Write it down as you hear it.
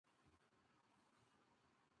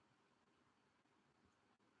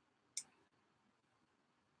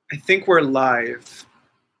I think we're live.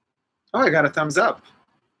 Oh, I got a thumbs up.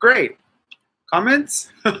 Great.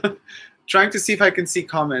 Comments? Trying to see if I can see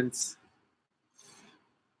comments.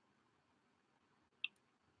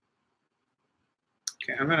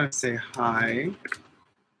 Okay, I'm gonna say hi.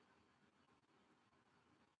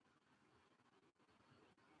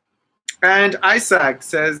 And Isaac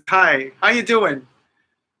says, hi, how you doing?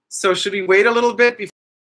 So should we wait a little bit before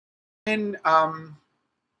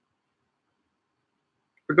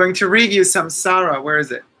we're going to review Samsara. Where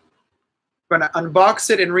is it? I'm going to unbox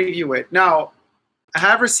it and review it. Now, I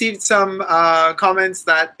have received some comments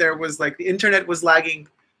that there was like the internet was lagging.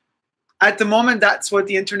 At the moment, that's what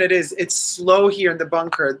the internet is. It's slow here in the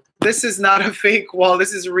bunker. This is not a fake wall.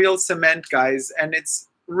 This is real cement, guys. And it's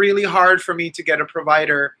really hard for me to get a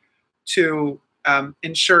provider to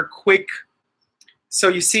ensure quick. So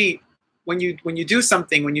you see, when you do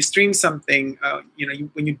something, when you stream something,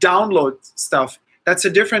 when you download stuff, that's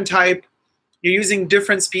a different type. You're using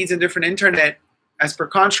different speeds and different internet as per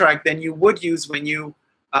contract than you would use when you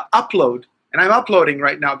upload. And I'm uploading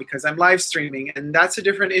right now because I'm live streaming, and that's a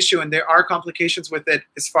different issue, and there are complications with it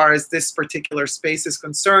as far as this particular space is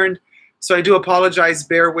concerned. So I do apologize,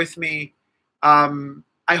 bear with me.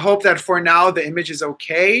 I hope that for now the image is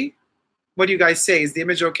okay. What do you guys say? Is the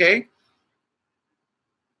image okay?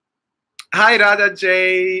 Hi, Radha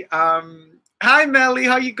J. Hi, Melly.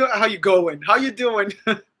 How you going? How you doing?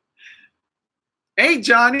 Hey,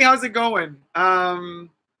 Johnny. How's it going?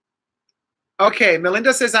 Okay,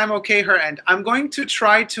 Melinda says I'm okay. Her end. I'm going to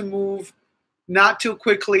try to move not too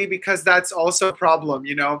quickly because that's also a problem,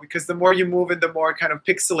 because the more you move and the more kind of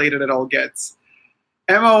pixelated it all gets.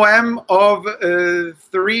 MOM of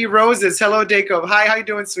 3 Roses. Hello, Dacob. Hi, how you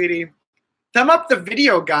doing, sweetie? Thumb up the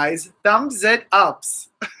video, guys. Thumbs it ups.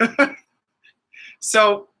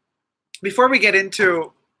 So before we get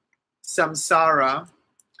into Samsara,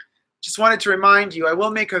 just wanted to remind you, I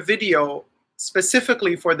will make a video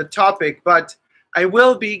specifically for the topic, but I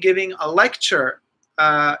will be giving a lecture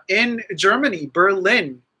in Germany,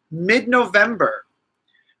 Berlin, mid-November,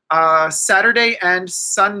 Saturday and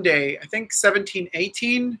Sunday, I think 17,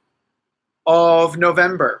 18 of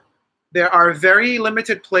November. There are very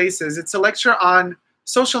limited places. It's a lecture on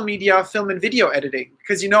social media, film and video editing,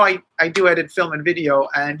 because I do edit film and video,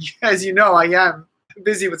 and as you know, I am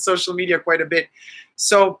busy with social media quite a bit.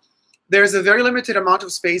 So there's a very limited amount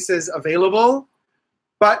of spaces available,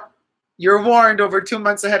 but you're warned over 2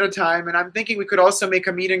 months ahead of time, and I'm thinking we could also make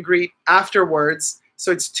a meet and greet afterwards.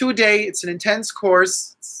 So it's 2-day, it's an intense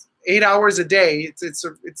course, it's 8 hours a day. It's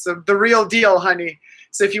the real deal, honey.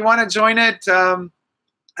 So if you want to join it,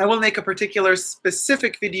 I will make a particular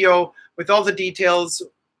specific video with all the details,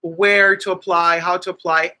 where to apply, how to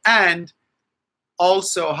apply, and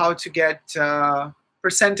also how to get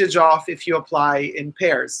percentage off if you apply in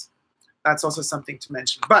pairs. That's also something to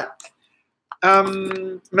mention. But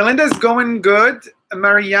Melinda's going good.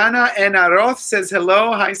 Mariana Enaroth says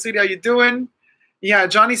hello. Hi, sweetie, how you doing? Yeah,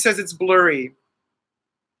 Johnny says it's blurry.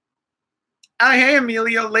 Hey,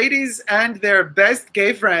 Emilio, ladies and their best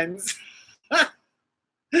gay friends.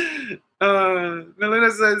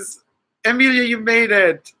 Melinda says, Emilio, you made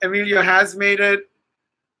it. Emilio has made it.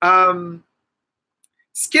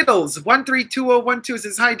 Skittles 132012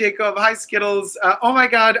 says, hi, Dacob. Hi, Skittles. Oh my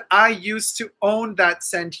God, I used to own that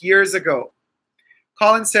scent years ago.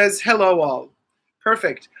 Colin says, hello all.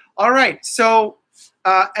 Perfect. All right. So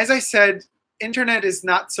as I said, internet is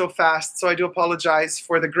not so fast, so I do apologize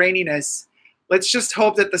for the graininess. Let's just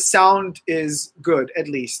hope that the sound is good, at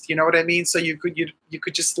least. You know what I mean? So you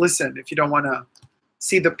could just listen if you don't want to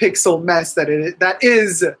see the pixel mess that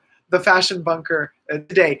is the fashion bunker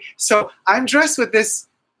today. So I'm dressed with this.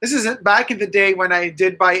 This is back in the day when I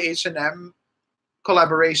did buy H&M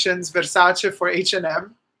collaborations, Versace for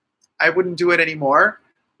H&M. I wouldn't do it anymore.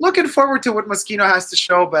 Looking forward to what Moschino has to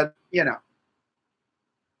show, but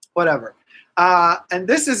whatever. And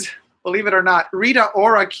this is, believe it or not, Rita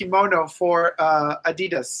Ora kimono for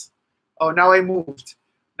Adidas. Oh, now I moved.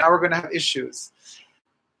 Now we're going to have issues.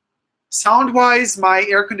 Sound-wise, my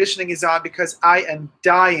air conditioning is on because I am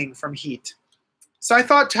dying from heat. So I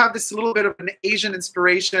thought to have this little bit of an Asian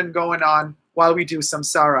inspiration going on while we do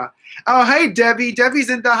Samsara. Oh, hey, Debbie. Debbie's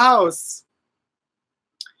in the house.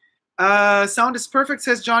 Sound is perfect,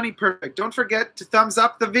 says Johnny. Perfect. Don't forget to thumbs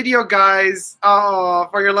up the video, guys. Oh,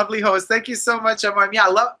 for your lovely host. Thank you so much, Emma. Yeah,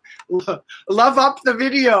 love up the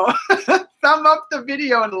video. Thumb up the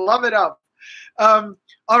video and love it up. All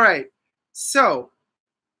right. So,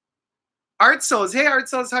 Art Souls. Hey, Art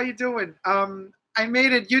Souls, how you doing? I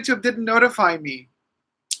made it. YouTube didn't notify me.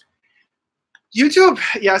 YouTube,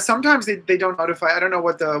 yeah, sometimes they don't notify. I don't know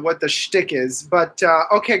what the shtick is, but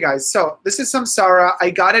okay, guys. So this is Samsara. I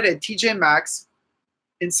got it at TJ Maxx.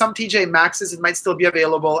 In some TJ Maxxes, it might still be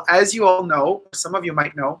available. As you all know, some of you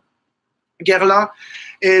might know, Guerlain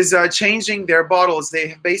is changing their bottles. They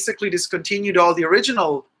have basically discontinued all the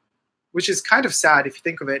original, which is kind of sad if you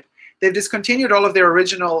think of it. They've discontinued all of their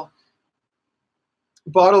original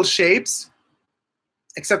bottle shapes,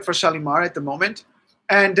 except for Shalimar at the moment.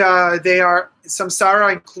 And they are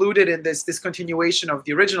Samsara included in this discontinuation of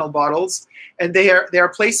the original bottles, and they are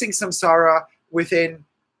placing Samsara within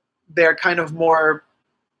their kind of more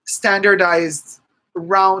standardized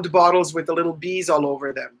round bottles with the little bees all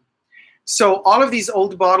over them. So all of these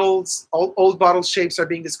old bottles, old bottle shapes are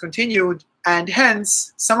being discontinued, and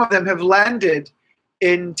hence some of them have landed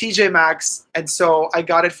in TJ Maxx, and so I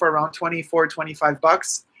got it for around 24, 25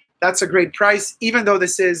 bucks. That's a great price, even though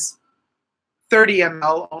this is 30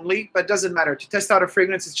 ml only, but doesn't matter. To test out a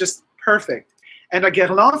fragrance is just perfect. And a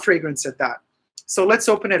Guerlain fragrance at that. So let's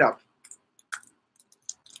open it up.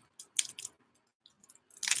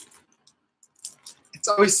 It's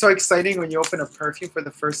always so exciting when you open a perfume for the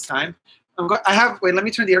first time. Wait, let me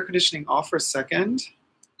turn the air conditioning off for a second.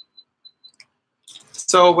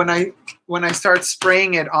 So when I start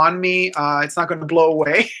spraying it on me, it's not going to blow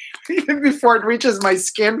away even before it reaches my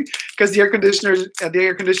skin, because the air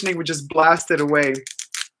conditioning would just blast it away.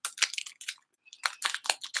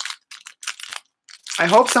 I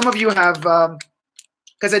hope some of you have,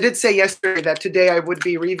 because I did say yesterday that today I would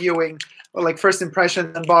be reviewing, like, first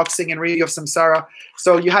impression, unboxing, and review of Samsara.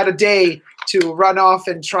 So you had a day to run off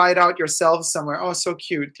and try it out yourselves somewhere. Oh, so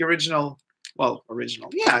cute. The original. Well, original.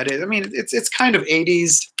 Yeah, it is. I mean, it's kind of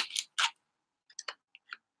 80s.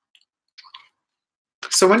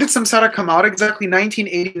 So when did Samsara come out exactly?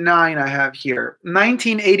 1989 I have here.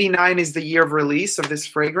 1989 is the year of release of this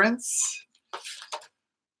fragrance.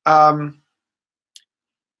 Okay,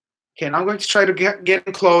 now I'm going to try to get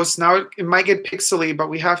in close. Now it might get pixely, but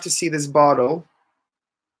we have to see this bottle.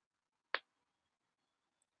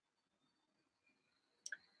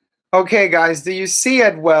 Okay, guys, do you see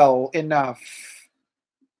it well enough?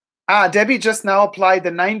 Ah, Debbie just now applied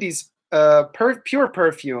the 90s pure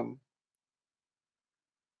perfume.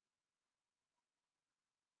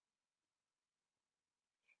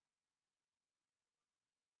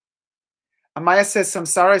 Amaya says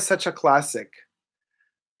Samsara is such a classic.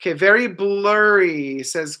 Okay, very blurry,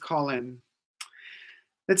 says Colin.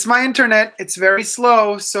 It's my internet. It's very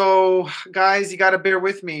slow. So, guys, you got to bear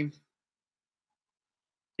with me.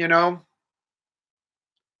 You know?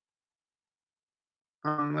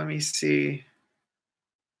 Let me see.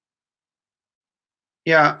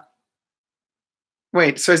 Yeah.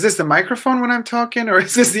 Wait, so is this the microphone when I'm talking? Or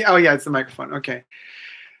is this the... Oh, yeah, it's the microphone. Okay.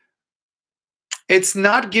 It's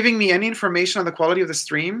not giving me any information on the quality of the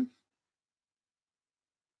stream.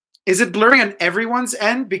 Is it blurry on everyone's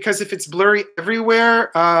end? Because if it's blurry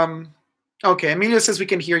everywhere, okay, Amelia says we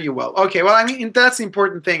can hear you well. Okay, well, I mean, that's the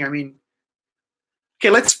important thing. I mean, okay,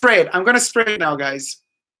 let's spray it. I'm going to spray it now, guys.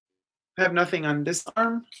 I have nothing on this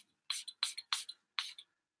arm.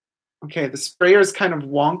 Okay, the sprayer is kind of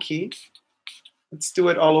wonky. Let's do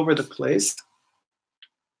it all over the place.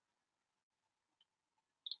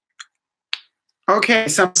 Okay,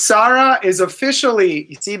 Samsara is officially,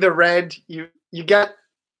 you see the red, you get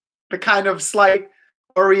the kind of slight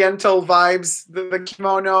oriental vibes, the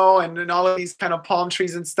kimono and all of these kind of palm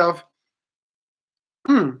trees and stuff.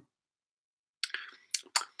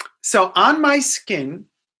 So on my skin,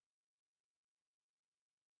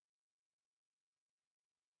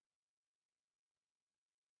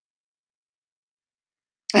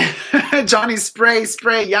 Johnny, spray,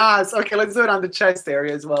 yes. Okay, let's do it on the chest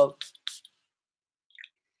area as well.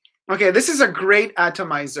 Okay, this is a great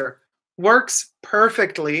atomizer. Works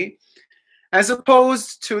perfectly, as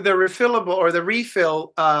opposed to the refillable or the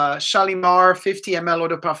refill Shalimar 50 ml eau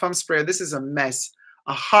de parfum sprayer. This is a mess,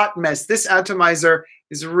 a hot mess. This atomizer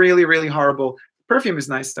is really, really horrible. Perfume is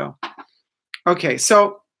nice though. Okay,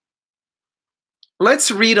 so let's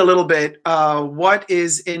read a little bit what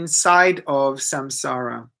is inside of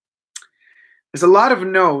Samsara. There's a lot of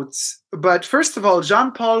notes, but first of all,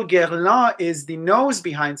 Jean-Paul Guerlain is the nose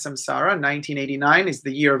behind Samsara. 1989 is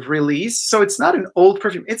the year of release. So it's not an old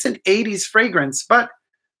perfume. It's an 80s fragrance, but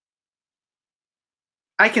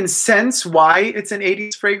I can sense why it's an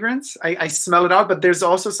 80s fragrance. I smell it out, but there's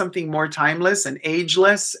also something more timeless and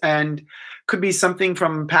ageless, and could be something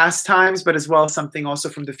from past times, but as well something also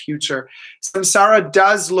from the future. Samsara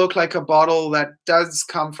does look like a bottle that does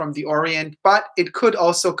come from the Orient, but it could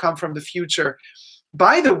also come from the future.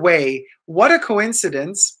 By the way, what a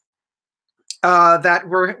coincidence that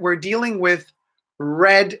we're dealing with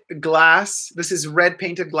red glass. This is red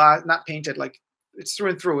painted glass, not painted, like it's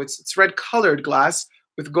through and through. It's red colored glass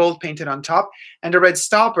with gold painted on top, and a red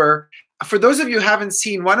stopper. For those of you who haven't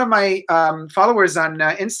seen, one of my followers on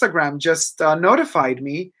Instagram just notified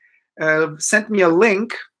me, sent me a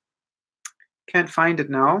link. Can't find it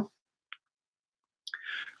now.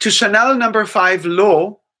 To Chanel No. 5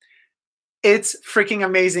 L'Eau. It's freaking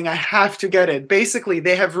amazing. I have to get it. Basically,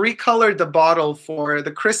 they have recolored the bottle for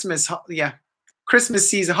the Christmas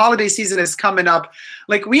season. Holiday season is coming up.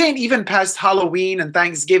 Like, we ain't even past Halloween and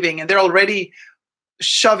Thanksgiving, and they're already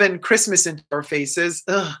shoving Christmas into our faces.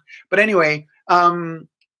 Ugh. But anyway,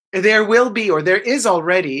 there will be, or there is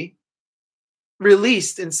already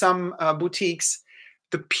released in some boutiques,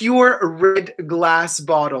 the pure red glass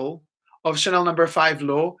bottle of Chanel No. 5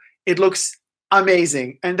 L'Eau. It looks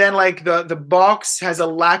amazing. And then like the box has a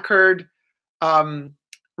lacquered,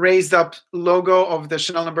 raised up logo of the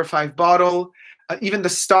Chanel No. 5 bottle. Even the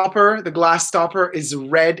stopper, the glass stopper, is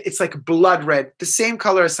red. It's like blood red, the same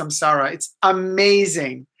color as Samsara. It's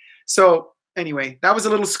amazing. So anyway, that was a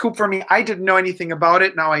little scoop for me. I didn't know anything about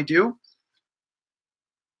it. Now I do.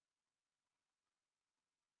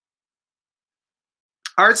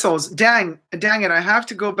 Art Souls, dang it, I have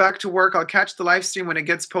to go back to work. I'll catch the live stream when it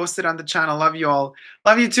gets posted on the channel. Love you all.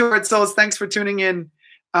 Love you too, Art Souls. Thanks for tuning in.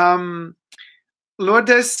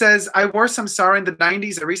 Lourdes says, I wore Samsara in the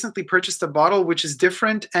 90s. I recently purchased a bottle which is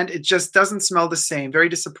different and it just doesn't smell the same. Very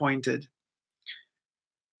disappointed.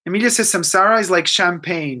 Emilia says, Samsara is like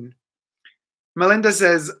champagne. Melinda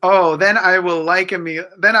says, oh, then I will like it,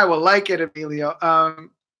 Emilio.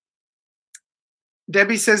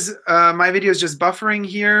 Debbie says, my video is just buffering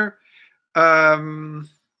here. Emilia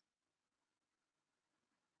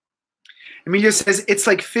says, it's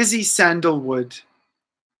like fizzy sandalwood.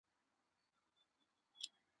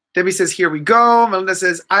 Debbie says, here we go. Melinda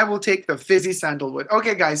says, I will take the fizzy sandalwood.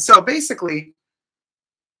 Okay, guys, so basically,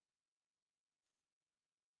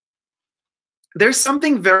 there's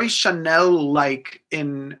something very Chanel-like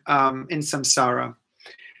in Samsara.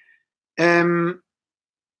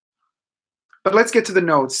 But let's get to the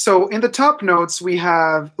notes. So in the top notes, we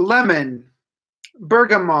have lemon,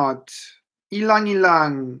 bergamot, ylang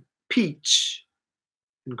ylang, peach,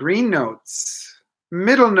 and green notes.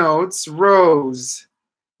 Middle notes, rose,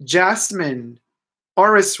 jasmine,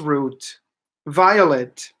 orris root,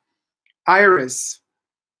 violet, iris,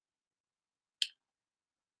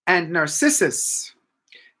 and narcissus.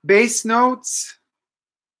 Base notes,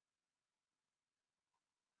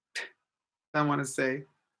 I want to say,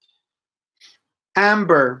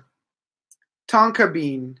 amber, tonka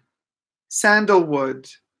bean, sandalwood,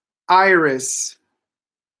 iris,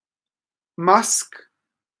 musk,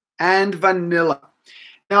 and vanilla.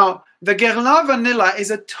 Now, the Guerlain vanilla is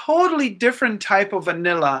a totally different type of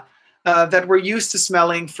vanilla that we're used to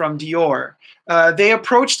smelling from Dior. They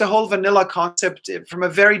approach the whole vanilla concept from a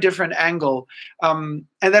very different angle. And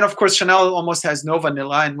then, of course, Chanel almost has no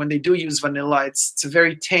vanilla. And when they do use vanilla, it's a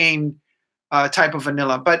very tame type of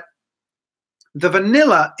vanilla. But the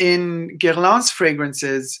vanilla in Guerlain's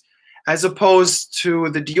fragrances, as opposed to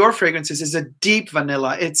the Dior fragrances, is a deep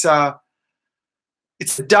vanilla. It's a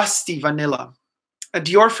dusty vanilla.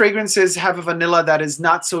 Dior fragrances have a vanilla that is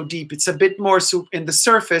not so deep. It's a bit more in the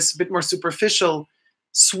surface, a bit more superficial,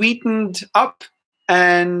 sweetened up,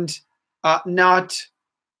 and not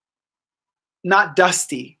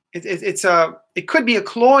dusty. It could be a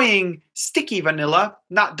cloying, sticky vanilla,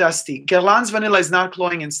 not dusty. Guerlain's vanilla is not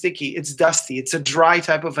cloying and sticky. It's dusty. It's a dry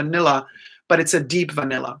type of vanilla, but it's a deep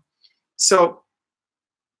vanilla. So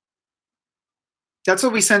that's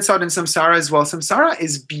what we sense out in Samsara as well. Samsara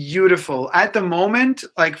is beautiful. At the moment,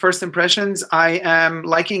 like first impressions, I am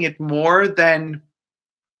liking it more than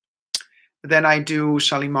I do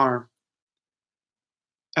Shalimar.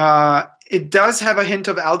 It does have a hint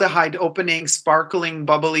of aldehyde openings, sparkling,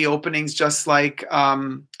 bubbly openings, just like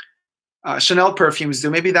Chanel perfumes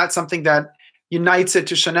do. Maybe that's something that unites it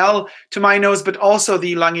to Chanel, to my nose, but also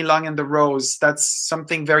the ylang ylang and the rose. That's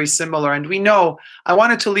something very similar. And we know, I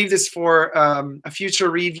wanted to leave this for a future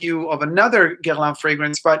review of another Guerlain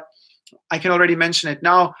fragrance, but I can already mention it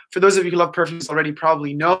now. For those of you who love perfumes already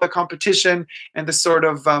probably know the competition and the sort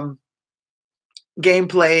of game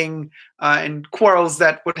playing and quarrels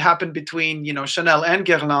that would happen between, you know, Chanel and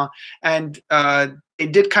Guerlain. And they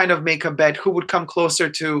did kind of make a bet who would come closer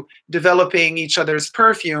to developing each other's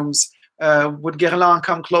perfumes. Would Guerlain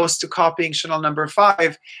come close to copying Chanel No.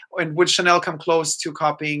 5? And would Chanel come close to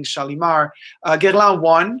copying Shalimar? Guerlain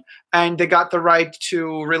won, and they got the right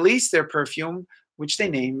to release their perfume, which they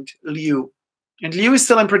named Liu. And Liu is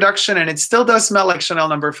still in production, and it still does smell like Chanel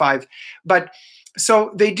No. 5. But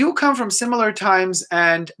So they do come from similar times,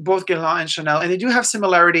 and both Guerlain and Chanel, and they do have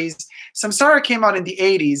similarities. Samsara came out in the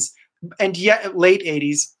 80s, and yet late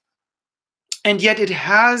 80s, and yet it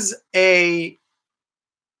has a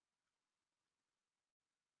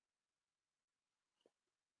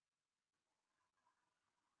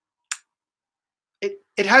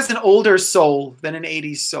it has an older soul than an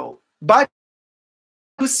 80s soul. But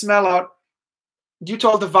you smell out, due to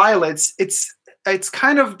all the violets, it's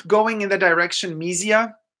kind of going in the direction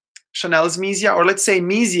Misia, Chanel's Misia, or let's say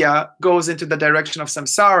Misia goes into the direction of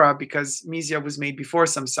Samsara because Misia was made before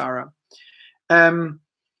Samsara. And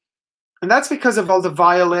that's because of all the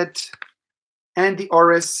violet and the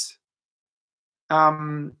orris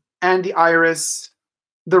and the iris,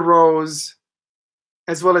 the rose,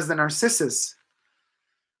 as well as the narcissus.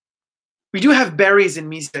 We do have berries in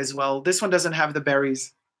Misia as well. This one doesn't have the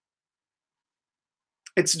berries.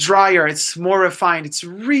 It's drier, it's more refined, it's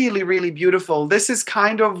really, really beautiful. This is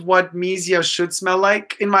kind of what Misia should smell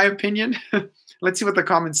like, in my opinion. Let's see what the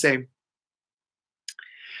comments say.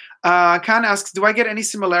 Khan asks, do I get any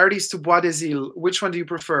similarities to Bois d'Azil? Which one do you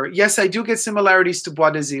prefer? Yes, I do get similarities to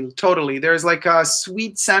Bois d'Azil, totally. There's like a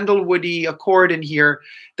sweet sandalwoody accord in here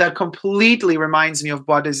that completely reminds me of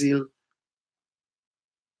Bois d'Azil.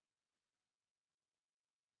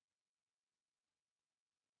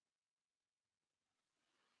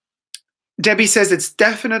 Debbie says it's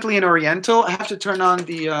definitely an Oriental. I have to turn on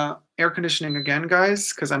the air conditioning again,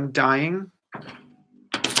 guys, because I'm dying.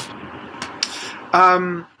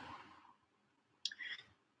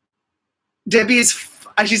 Debbie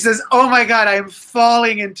she says, oh my God, I'm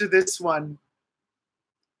falling into this one.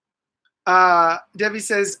 Debbie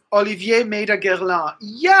says, Olivier made a Guerlain.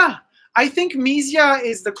 Yeah, I think Misia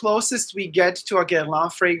is the closest we get to a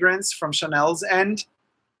Guerlain fragrance from Chanel's end.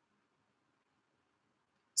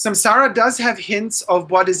 Samsara does have hints of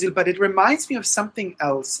Bois d'Azil, but it reminds me of something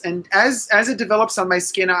else. And as it develops on my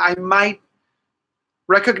skin, I might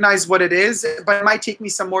recognize what it is, but it might take me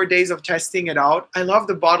some more days of testing it out. I love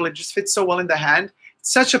the bottle. It just fits so well in the hand.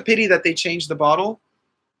 It's such a pity that they changed the bottle.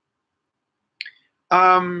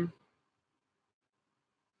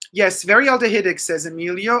 Yes, very aldehydic, says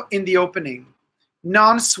Emilio, in the opening.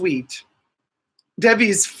 Non-sweet. Debbie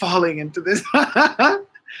is falling into this.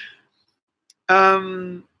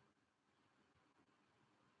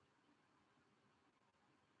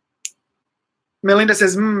 Melinda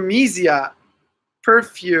says, Misia,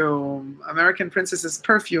 perfume. American Princess's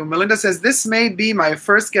perfume. Melinda says, this may be my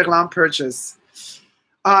first Guerlain purchase.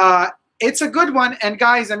 It's a good one. And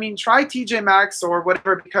guys, I mean, try TJ Maxx or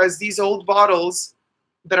whatever, because these old bottles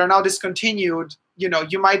that are now discontinued, you know,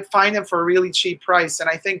 you might find them for a really cheap price. And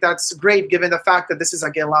I think that's great given the fact that this is a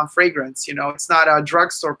Guerlain fragrance. You know, it's not a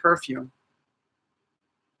drugstore perfume.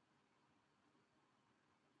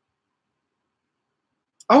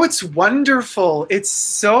 Oh, it's wonderful. It's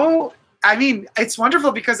so, I mean, it's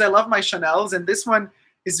wonderful because I love my Chanel's, and this one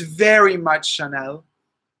is very much Chanel.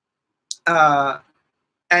 And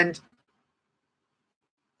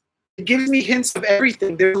it gives me hints of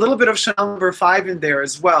everything. There's a little bit of Chanel No. 5 in there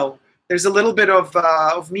as well. There's a little bit of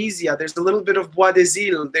Misia. There's a little bit of Bois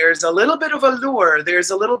d'Azil. There's a little bit of Allure. There's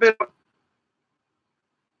a little bit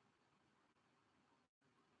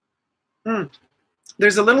of...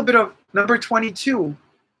 There's a little bit of number 22.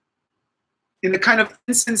 In the kind of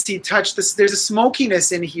incense-y touch, there's a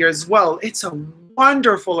smokiness in here as well. It's a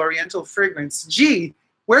wonderful Oriental fragrance. Gee,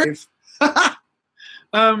 where?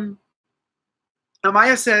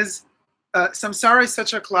 Amaya says, Samsara is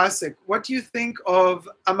such a classic. What do you think of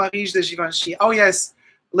Amarige de Givenchy? Oh yes,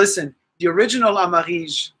 listen, the original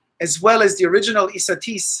Amarige, as well as the original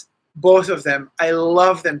Isatis, both of them, I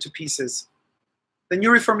love them to pieces. The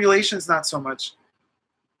new reformulations, not so much.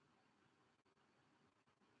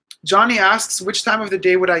 Johnny asks, which time of the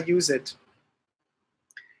day would I use it?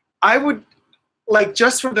 I would, like,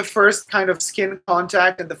 just from the first kind of skin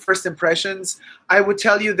contact and the first impressions, I would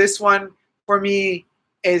tell you this one, for me,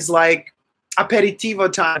 is like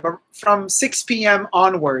aperitivo time, from 6 p.m.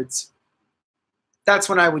 onwards. That's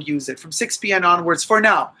when I would use it, from 6 p.m. onwards for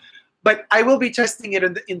now. But I will be testing it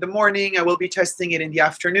in the morning. I will be testing it in the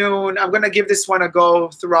afternoon. I'm going to give this one a go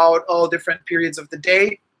throughout all different periods of the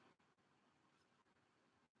day.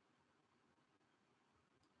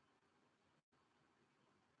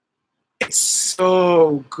 It's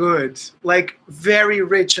so good, like very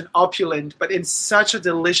rich and opulent, but in such a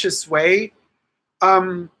delicious way.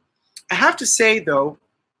 I have to say though,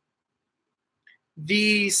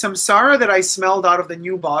 the Samsara that I smelled out of the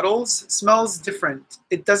new bottles smells different.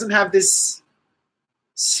 It doesn't have this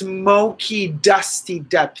smoky, dusty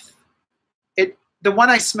depth. the one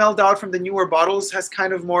I smelled out from the newer bottles has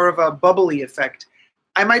kind of more of a bubbly effect.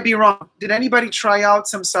 I might be wrong. Did anybody try out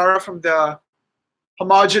Samsara from the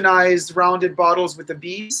homogenized rounded bottles with the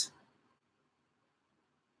bees?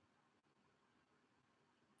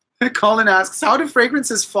 Colin asks, how do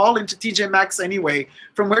fragrances fall into TJ Maxx anyway?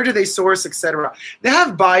 From where do they source, etc.? They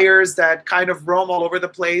have buyers that kind of roam all over the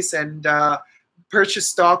place and purchase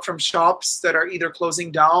stock from shops that are either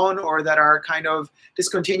closing down or that are kind of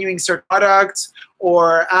discontinuing certain products,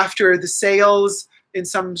 or after the sales in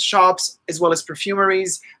some shops, as well as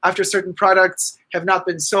perfumeries, after certain products have not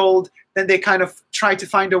been sold, then they kind of try to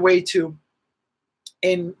find a way to,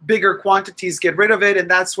 in bigger quantities, get rid of it, and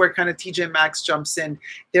that's where kind of TJ Maxx jumps in.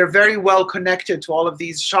 They're very well connected to all of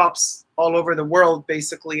these shops all over the world,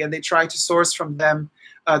 basically, and they try to source from them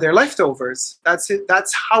their leftovers. That's it.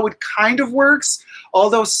 That's how it kind of works.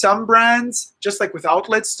 Although some brands, just like with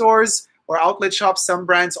outlet stores or outlet shops, some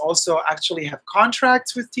brands also actually have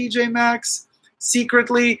contracts with TJ Maxx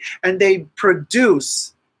secretly, and they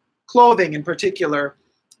produce clothing in particular.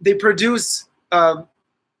 They produce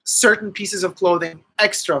certain pieces of clothing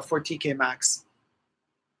extra for TK Maxx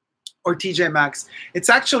or TJ Maxx. It's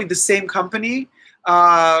actually the same company.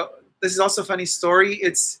 This is also a funny story.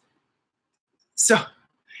 So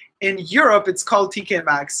in Europe, it's called TK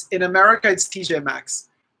Maxx. In America, it's TJ Maxx,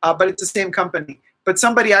 but it's the same company. But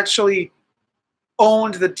somebody actually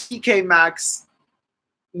owned the TK Maxx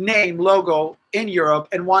name, logo in Europe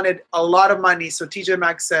and wanted a lot of money. So TJ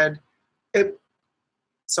Maxx said,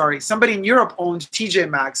 somebody in Europe owned TJ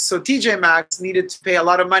Maxx. So TJ Maxx needed to pay a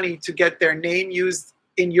lot of money to get their name used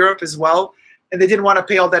in Europe as well. And they didn't want to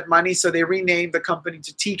pay all that money, so they renamed the company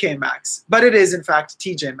to TK Maxx. But it is, in fact,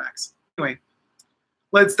 TJ Maxx. Anyway,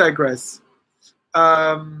 let's digress.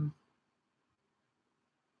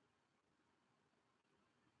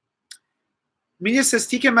 Media says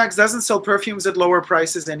TK Maxx doesn't sell perfumes at lower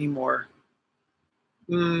prices anymore.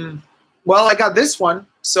 Well, I got this one,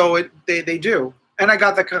 so they do. And I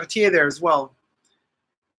got the Cartier there as well.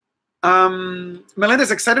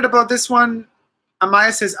 Melinda's excited about this one.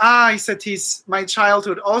 Amaya says, Isatis, my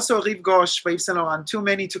childhood. Also Rive Gauche by Yves Saint Laurent. Too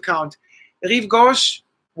many to count. Rive Gauche,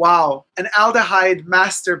 wow, an aldehyde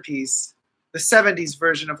masterpiece. The 70s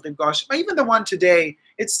version of Rive Gauche. Even the one today,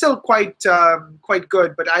 it's still quite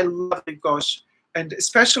good, but I love Rive Gauche. And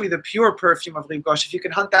especially the pure perfume of Rive Gauche. If you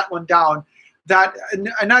can hunt that one down,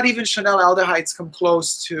 not even Chanel aldehydes come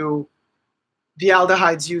close to the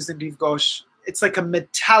aldehydes used in Rive Gauche. It's like a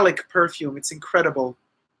metallic perfume. It's incredible.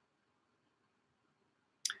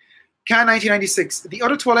 Can 1996. The Eau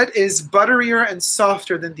de Toilette is butterier and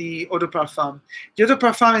softer than the Eau de Parfum. The Eau de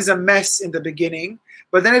Parfum is a mess in the beginning,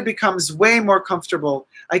 but then it becomes way more comfortable.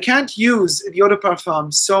 I can't use the Eau de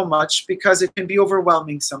Parfum so much because it can be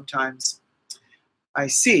overwhelming sometimes. I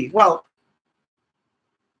see. Well,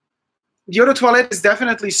 the Eau de Toilette is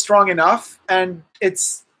definitely strong enough, and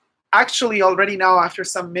it's actually already now, after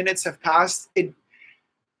some minutes have passed, it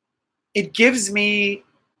gives me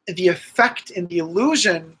the effect and the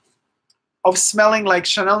illusion of smelling like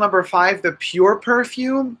Chanel No. 5, the pure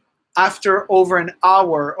perfume, after over an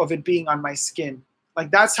hour of it being on my skin. Like,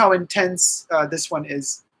 that's how intense this one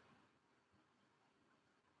is.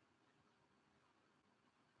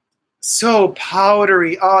 So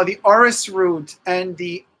powdery. Oh, the orris root and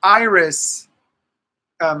the iris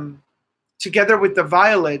together with the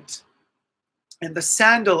violet and the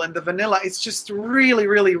sandal and the vanilla. It's just really,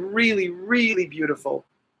 really, really, really beautiful.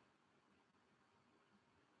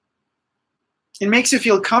 It makes you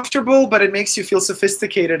feel comfortable, but it makes you feel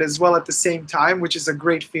sophisticated as well at the same time, which is a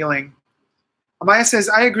great feeling. Amaya says,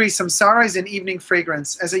 I agree, Samsara is an evening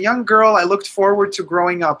fragrance. As a young girl, I looked forward to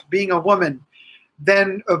growing up, being a woman,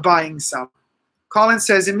 then buying some. Colin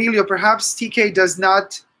says, Emilio, perhaps TK does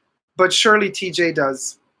not, but surely TJ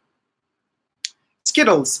does.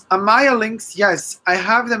 Skittles. Amaya links, yes, I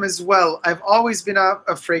have them as well. I've always been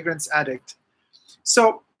a fragrance addict.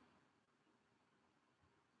 So,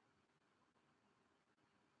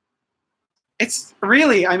 it's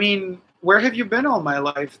really, I mean, where have you been all my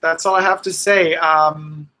life? That's all I have to say.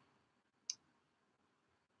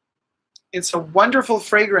 It's a wonderful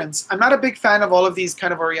fragrance. I'm not a big fan of all of these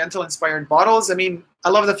kind of Oriental-inspired bottles. I mean, I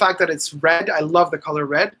love the fact that it's red. I love the color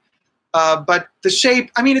red. But the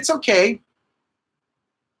shape, I mean, it's okay.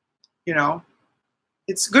 You know,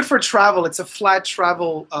 it's good for travel. It's a flat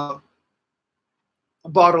travel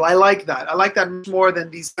bottle. I like that. I like that much more than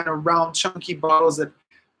these kind of round, chunky bottles that,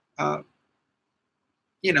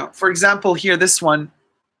 you know, for example, here, this one,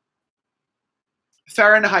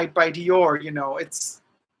 Fahrenheit by Dior, you know, it's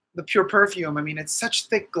the pure perfume. I mean, it's such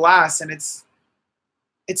thick glass, and it's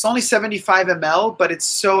It's only 75 ml, but it's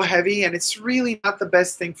so heavy, and it's really not the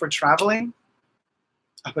best thing for traveling.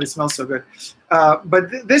 Oh, but it smells so good.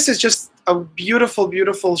 This is just a beautiful,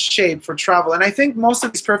 beautiful shape for travel. And I think most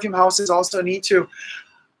of these perfume houses also need to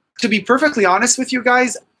be perfectly honest with you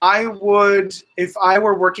guys, I would, if I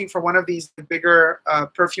were working for one of these bigger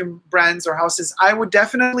perfume brands or houses, I would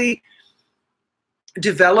definitely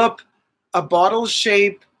develop a bottle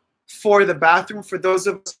shape for the bathroom for those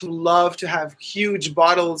of us who love to have huge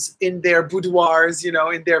bottles in their boudoirs, you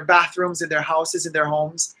know, in their bathrooms, in their houses, in their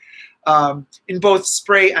homes, in both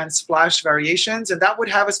spray and splash variations. And that would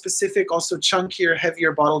have a specific, also chunkier,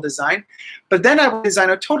 heavier bottle design. But then I would design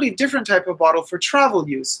a totally different type of bottle for travel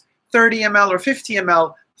use, 30 ml or 50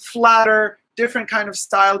 ml, flatter, different kind of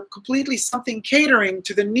style, completely something catering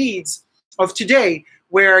to the needs of today,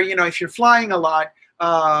 where, you know, if you're flying a lot,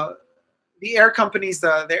 the air companies,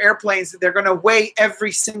 the airplanes, they're going to weigh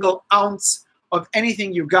every single ounce of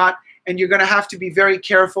anything you got, and you're going to have to be very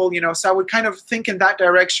careful, you know. So I would kind of think in that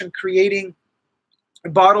direction, creating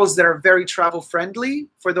bottles that are very travel friendly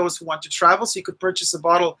for those who want to travel. So you could purchase a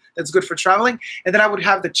bottle that's good for traveling, and then I would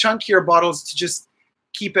have the chunkier bottles to just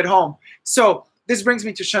keep at home. So this brings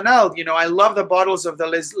me to Chanel. You know, I love the bottles of the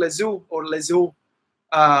Les Eaux,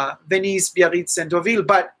 Venice, Biarritz, and Deauville.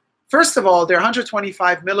 But first of all, they're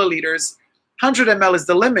 125 milliliters. 100 ml is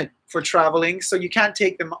the limit for traveling, so you can't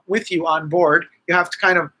take them with you on board. You have to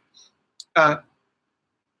kind of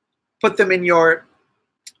put them in your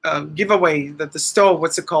giveaway, the stove,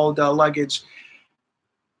 what's it called, luggage.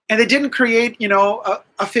 And they didn't create, you know,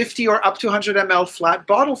 a 50 or up to 100 ml flat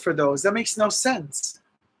bottle for those. That makes no sense.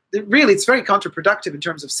 Really, it's very counterproductive in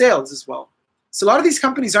terms of sales as well. So a lot of these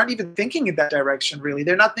companies aren't even thinking in that direction, really.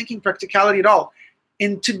 They're not thinking practicality at all.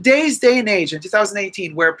 In today's day and age, in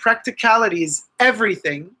 2018, where practicality is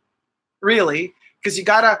everything, really, because you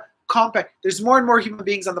gotta compact. There's more and more human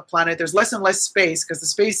beings on the planet. There's less and less space, because the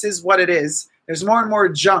space is what it is. There's more and more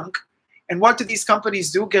junk. And what do these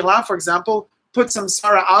companies do? Guerlain, for example, puts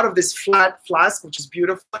Samsara out of this flat flask, which is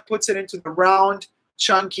beautiful, puts it into the round,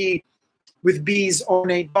 chunky, with bees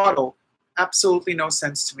ornate bottle. Absolutely no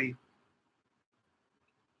sense to me.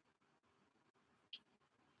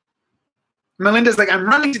 Melinda's like, I'm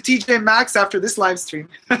running to TJ Maxx after this live stream.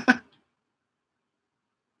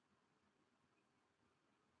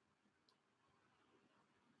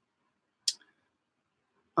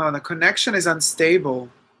 Oh, the connection is unstable.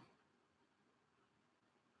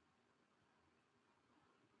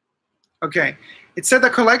 Okay, it said the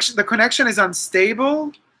connection is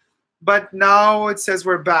unstable, but now it says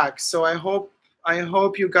we're back. So I hope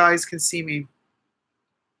you guys can see me.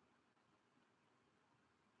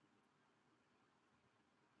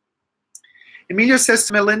 Emilio says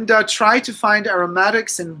to Melinda, try to find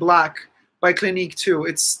Aromatics in Black by Clinique 2.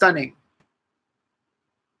 It's stunning.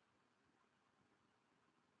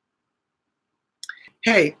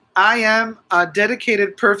 Hey, I am a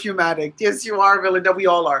dedicated perfume addict. Yes, you are, Melinda. We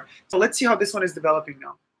all are. So let's see how this one is developing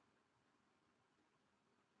now.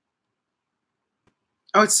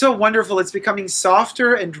 Oh, it's so wonderful. It's becoming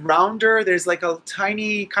softer and rounder. There's like a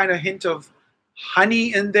tiny kind of hint of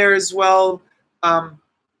honey in there as well.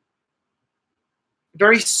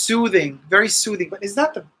 Very soothing, very soothing. But is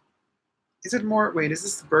it more, wait, is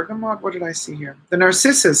this the bergamot? What did I see here? The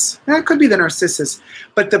narcissus. Yeah, it could be the narcissus.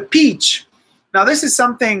 But the peach, now this is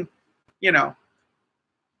something, you know,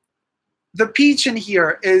 the peach in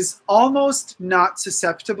here is almost not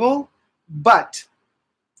susceptible, but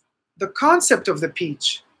the concept of the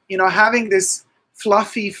peach, you know, having this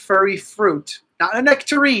fluffy, furry fruit, not a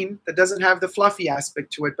nectarine that doesn't have the fluffy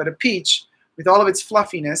aspect to it, but a peach with all of its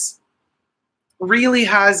fluffiness, really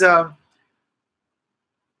has a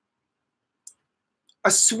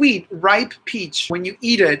sweet, ripe peach. When you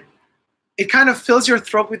eat it, it kind of fills your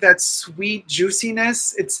throat with that sweet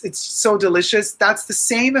juiciness. It's so delicious. That's the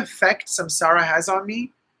same effect Samsara has on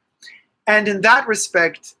me. And in that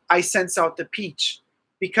respect, I sense out the peach,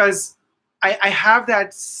 because I have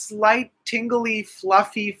that slight, tingly,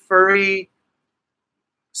 fluffy, furry,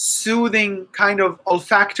 soothing kind of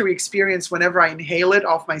olfactory experience whenever I inhale it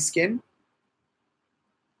off my skin.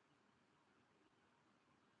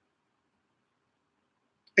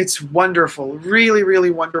 It's wonderful, really, really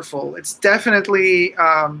wonderful. It's definitely,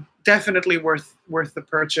 definitely worth the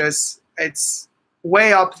purchase. It's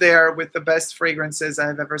way up there with the best fragrances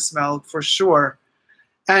I've ever smelled, for sure.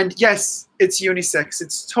 And yes, it's unisex.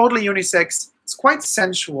 It's totally unisex. It's quite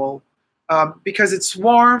sensual because it's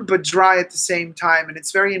warm but dry at the same time, and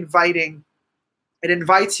it's very inviting. It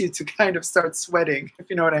invites you to kind of start sweating, if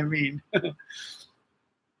you know what I mean.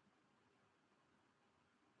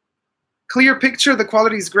 Clear picture, the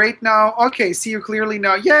quality is great now. Okay, see you clearly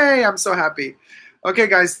now. Yay, I'm so happy. Okay,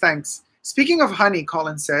 guys, thanks. Speaking of honey,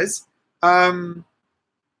 Colin says, Debbie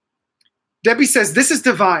says, this is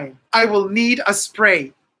divine. I will need a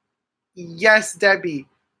spray. Yes, Debbie,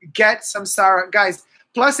 get Samsara. Guys,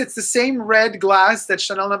 plus it's the same red glass that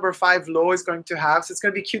Chanel No. 5 Low is going to have, so it's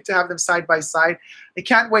going to be cute to have them side by side. I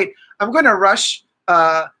can't wait. I'm going to rush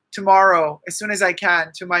tomorrow, as soon as I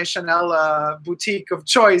can, to my Chanel boutique of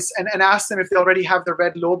choice and ask them if they already have the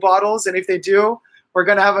red Low bottles. And if they do, we're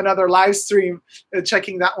going to have another live stream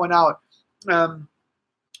checking that one out.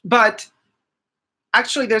 But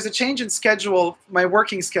actually, there's a change in schedule, my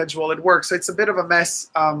working schedule at work, so it's a bit of a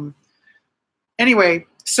mess. Anyway,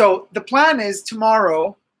 so the plan is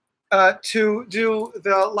tomorrow to do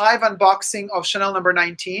the live unboxing of Chanel No.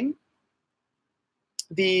 19,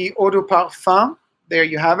 the Eau de Parfum. There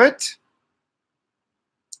you have it.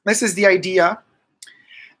 This is the idea.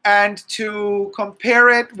 And to compare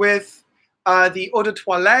it with the Eau de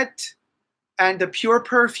Toilette and the Pure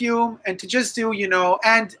Perfume, and to just do, you know,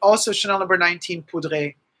 and also Chanel No. 19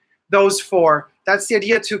 Poudre, those four. That's the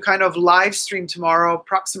idea, to kind of live stream tomorrow,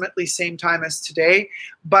 approximately same time as today.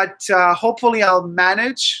 But hopefully I'll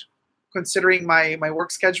manage, considering my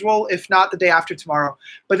work schedule, if not the day after tomorrow.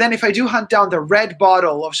 But then if I do hunt down the red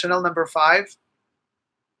bottle of Chanel No. 5,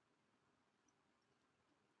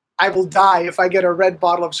 I will die if I get a red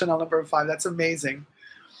bottle of Chanel No. 5. That's amazing.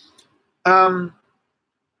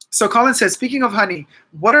 So Colin says, speaking of honey,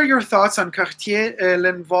 what are your thoughts on Cartier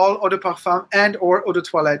L'Envol Eau de Parfum and or Eau de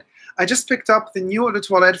Toilette? I just picked up the new Eau de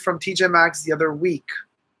Toilette from TJ Maxx the other week.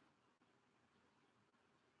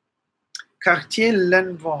 Cartier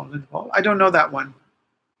L'Envol. I don't know that one.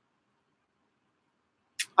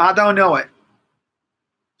 I don't know it.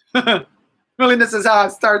 Melinda says,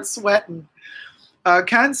 start sweating.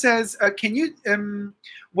 Can says, can you,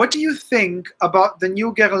 what do you think about the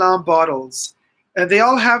new Guerlain bottles? They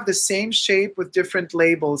all have the same shape with different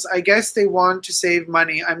labels. I guess they want to save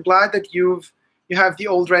money. I'm glad that you have the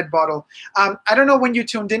old red bottle. I don't know when you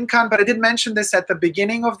tuned in, Khan, but I did mention this at the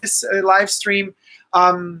beginning of this live stream.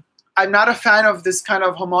 I'm not a fan of this kind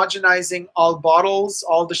of homogenizing all bottles,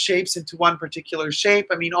 all the shapes into one particular shape.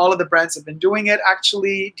 I mean, all of the brands have been doing it,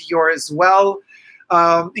 actually, Dior as well,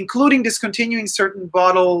 including discontinuing certain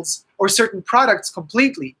bottles or certain products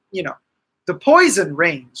completely. You know, the Poison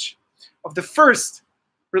range of the first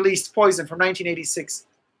released Poison from 1986,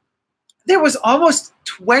 there was almost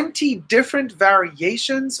 20 different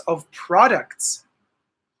variations of products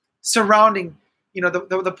surrounding, you know,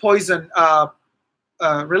 the Poison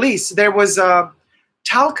release. There was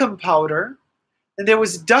talcum powder, and there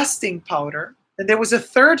was dusting powder, and there was a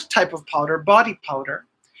third type of powder, body powder.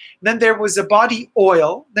 Then there was a body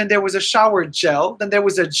oil, then there was a shower gel, then there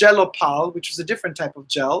was a gelopal, which was a different type of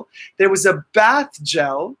gel. There was a bath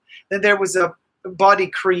gel, then there was a body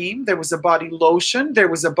cream, there was a body lotion, there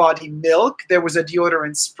was a body milk, there was a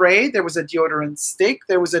deodorant spray, there was a deodorant stick,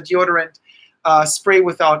 there was a deodorant spray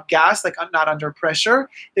without gas, like not under pressure.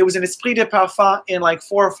 There was an Esprit de Parfum in like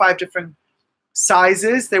 4 or 5 different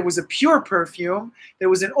sizes. There was a pure perfume. There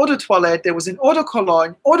was an Eau de Toilette. There was an Eau de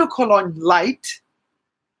Cologne Light.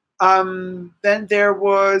 Then there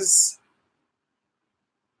was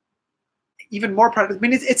even more products. I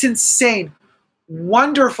mean, it's insane.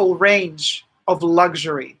 Wonderful range of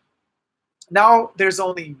luxury. Now there's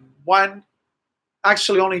only one,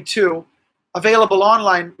 actually only 2, available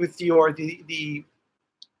online with Dior, the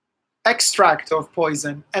extract of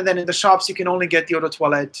Poison. And then in the shops, you can only get the Eau de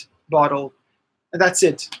Toilette bottle. And that's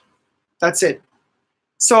it. That's it.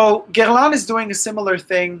 So Guerlain is doing a similar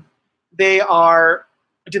thing. They are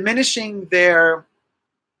diminishing their,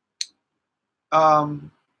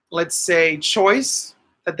 let's say, choice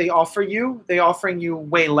that they offer you. They're offering you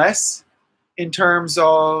way less in terms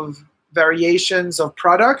of variations of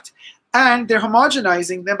product, and they're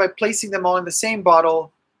homogenizing them by placing them all in the same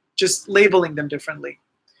bottle, just labeling them differently.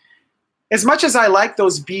 As much as I like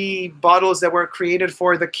those B bottles that were created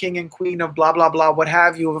for the king and queen of blah, blah, blah, what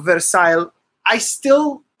have you, of Versailles, I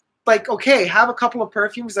still, like, okay, have a couple of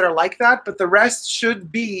perfumes that are like that, but the rest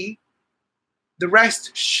should be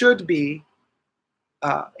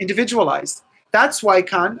individualized. That's why,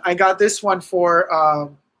 Khan, I got this one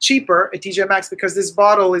for cheaper at TJ Maxx, because this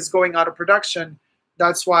bottle is going out of production.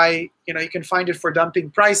 That's why, you know, you can find it for dumping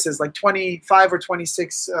prices, like $25 or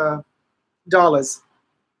 $26 dollars.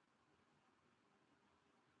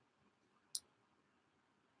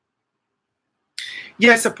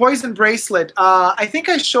 Yes, a Poison bracelet. I think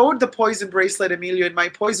I showed the Poison bracelet, Emilio, in my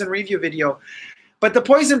Poison review video. But the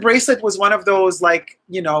Poison bracelet was one of those, like,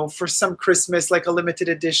 you know, for some Christmas, like a limited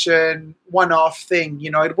edition, one-off thing.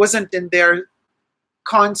 You know, it wasn't in their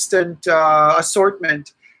constant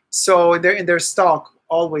assortment. So they're in their stock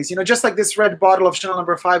always. You know, just like this red bottle of Chanel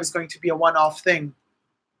No. 5 is going to be a one-off thing.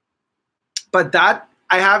 But that,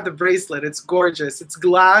 I have the bracelet. It's gorgeous. It's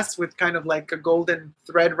glass with kind of like a golden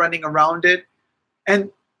thread running around it.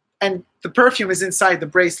 And the perfume is inside the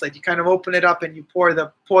bracelet. You kind of open it up and you pour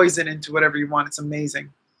the poison into whatever you want. It's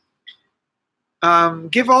amazing.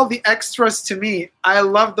 Give all the extras to me. I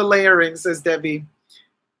love the layering, says Debbie.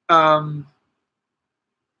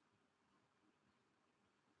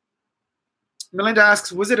 Melinda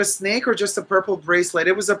asks, was it a snake or just a purple bracelet?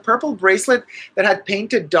 It was a purple bracelet that had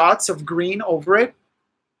painted dots of green over it.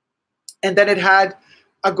 And then it had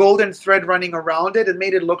a golden thread running around it. It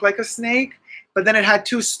made it look like a snake. But then it had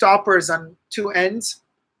two stoppers on two ends,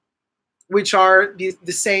 which are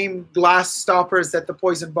the same glass stoppers that the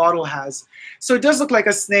Poison bottle has. So it does look like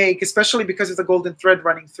a snake, especially because of the golden thread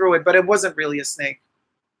running through it, but it wasn't really a snake.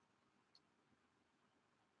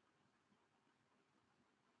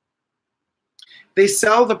 They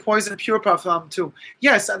sell the Poison Pure Parfum too.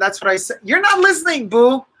 Yes, that's what I said. You're not listening,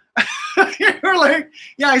 boo. You're like,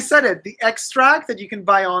 yeah, I said it. The extract that you can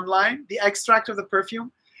buy online, the extract of the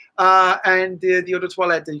perfume, and the eau de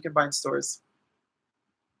toilette that you can buy in stores.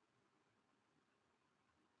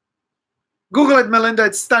 Google it, Melinda.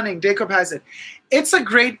 It's stunning. Dacob has it. It's a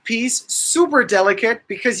great piece, super delicate,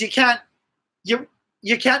 because you can't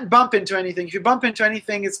bump into anything. If you bump into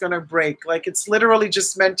anything, it's gonna break. Like, it's literally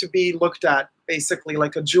just meant to be looked at, basically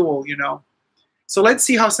like a jewel, you know. So let's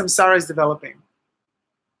see how Samsara is developing.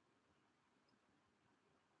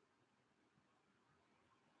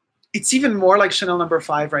 It's even more like Chanel No.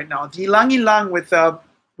 5 right now. The Ylang Ylang with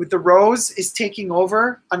the rose is taking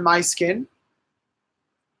over on my skin.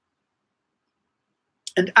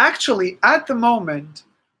 And actually, at the moment,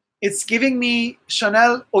 it's giving me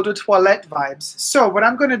Chanel Eau de Toilette vibes. So what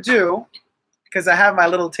I'm going to do, because I have my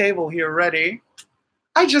little table here ready,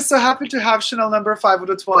 I just so happen to have Chanel No. 5 Eau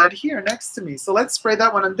de Toilette here next to me. So let's spray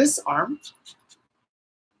that one on this arm.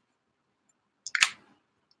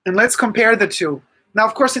 And let's compare the two. Now,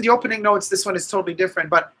 of course, in the opening notes, this one is totally different,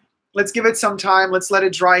 but let's give it some time. Let's let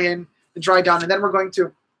it dry in, dry down, and then we're going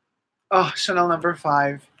to, oh, Chanel No.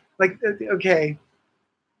 5. Like, okay.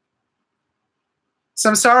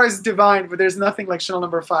 Samsara is divine, but there's nothing like Chanel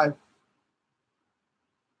No. 5.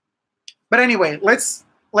 But anyway, let's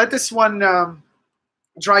let this one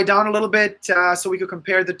dry down a little bit so we could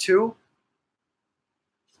compare the two.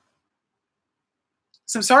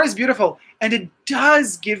 Samsara is beautiful, and it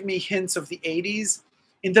does give me hints of the 80s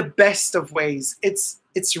in the best of ways.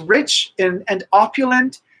 It's rich and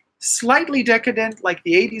opulent, slightly decadent like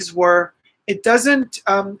the 80s were. It doesn't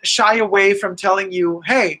shy away from telling you,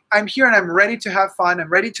 hey, I'm here and I'm ready to have fun. I'm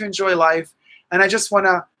ready to enjoy life. And I just want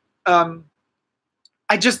to,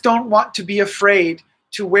 I just don't want to be afraid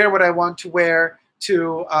to wear what I want to wear,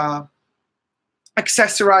 to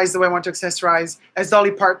accessorize the way I want to accessorize. As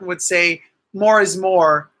Dolly Parton would say, more is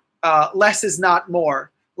more, less is not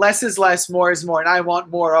more. Less is less, more is more, and I want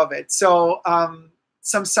more of it. So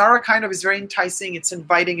Samsara kind of is very enticing. It's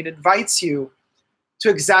inviting. It invites you to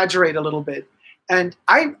exaggerate a little bit. And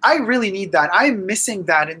I really need that. I'm missing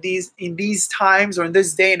that in these times, or in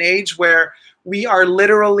this day and age where we are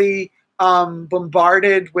literally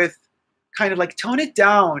bombarded with kind of like, tone it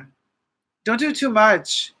down. Don't do too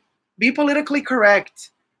much. Be politically correct.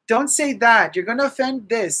 Don't say that. You're going to offend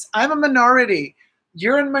this. I'm a minority.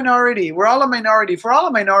 You're a minority. We're all a minority. If we're all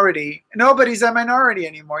a minority, nobody's a minority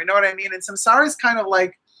anymore. You know what I mean? And Samsara is kind of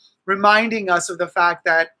like reminding us of the fact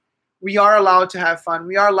that we are allowed to have fun.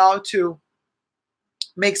 We are allowed to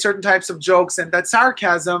make certain types of jokes, and that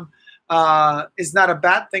sarcasm is not a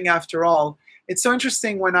bad thing after all. It's so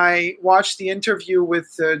interesting when I watched the interview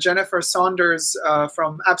with Jennifer Saunders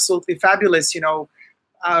from Absolutely Fabulous, you know,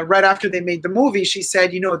 right after they made the movie, she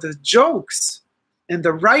said, you know, the jokes and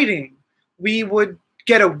the writing we would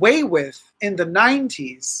get away with in the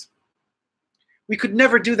 90s. We could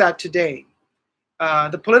never do that today.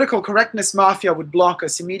 The political correctness mafia would block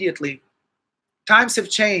us immediately. Times have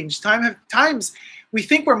changed. Times we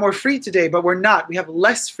think we're more free today, but we're not. We have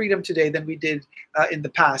less freedom today than we did in the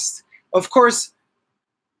past. Of course,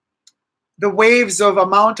 the waves of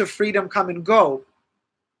amount of freedom come and go.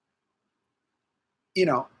 You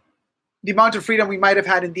know, the amount of freedom we might have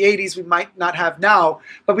had in the 80s, we might not have now,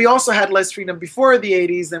 but we also had less freedom before the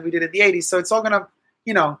 80s than we did in the 80s. So it's all gonna,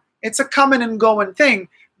 you know, it's a coming and going thing.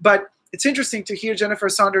 But it's interesting to hear Jennifer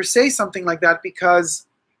Saunders say something like that, because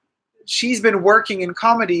she's been working in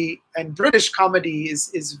comedy, and British comedy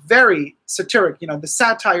is very satiric. You know, the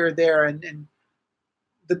satire there and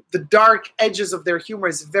the dark edges of their humor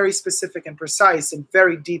is very specific and precise and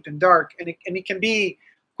very deep and dark. And it can be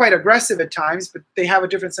quite aggressive at times, but they have a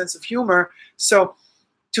different sense of humor. So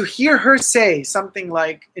to hear her say something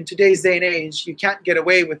like, in today's day and age, you can't get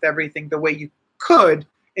away with everything the way you could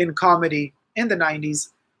in comedy in the 90s,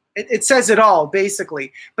 it says it all,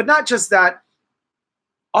 basically. But not just that.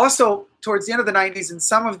 Also, towards the end of the 90s, in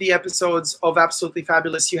some of the episodes of Absolutely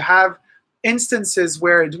Fabulous, you have instances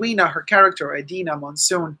where Edwina, her character, Edina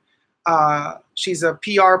Monsoon, she's a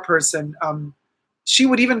PR person. She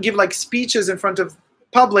would even give like speeches in front of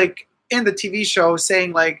public in the TV show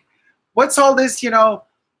saying like, what's all this, you know,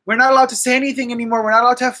 we're not allowed to say anything anymore. We're not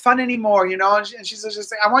allowed to have fun anymore, you know? And she's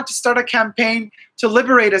just like, I want to start a campaign to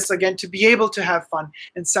liberate us again, to be able to have fun.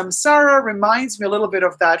 And Samsara reminds me a little bit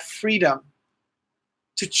of that freedom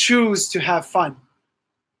to choose to have fun.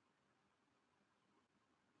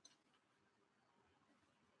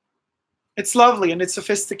 It's lovely and it's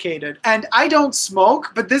sophisticated. And I don't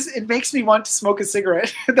smoke, but it makes me want to smoke a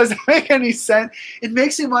cigarette. It doesn't make any sense. It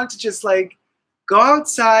makes me want to just like go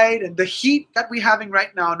outside, and the heat that we're having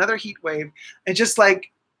right now, another heat wave, and just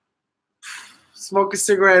like smoke a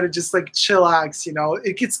cigarette and just like chillax, you know.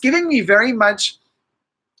 It's giving me very much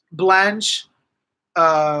Blanche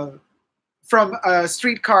from a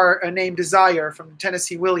Streetcar Named Desire from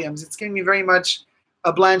Tennessee Williams. It's giving me very much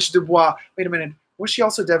a Blanche Dubois. Wait a minute. Was she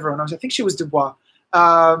also Devereaux? No, I think she was Dubois.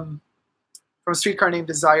 From Streetcar Named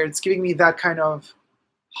Desire. It's giving me that kind of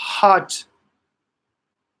hot,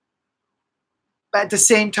 but at the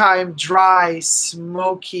same time, dry,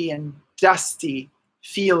 smoky, and dusty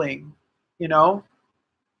feeling, you know?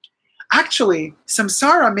 Actually,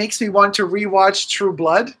 Samsara makes me want to rewatch True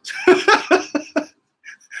Blood.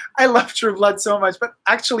 I love True Blood so much, but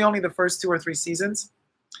actually only the first 2 or 3 seasons.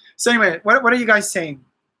 So anyway, what are you guys saying?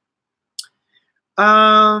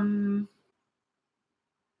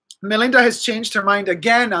 Melinda has changed her mind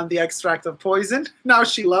again on the extract of poison. Now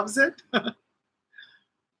she loves it.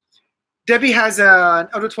 Debbie has an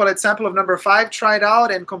eau de toilette sample of number 5. Try it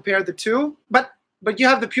out and compare the two. But you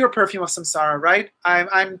have the pure perfume of Samsara, right?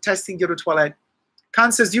 I'm testing the eau de toilette.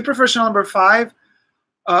 Khan says, do you prefer Chanel number 5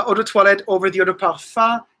 eau de toilette over the eau de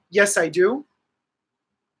parfum? Yes, I do.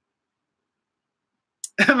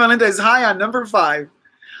 Melinda is high on number 5.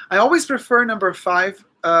 I always prefer number 5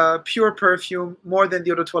 pure perfume more than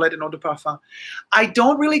the eau de toilette and eau de parfum. I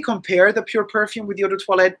don't really compare the pure perfume with the eau de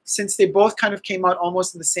toilette since they both kind of came out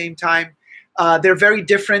almost in the same time. They're very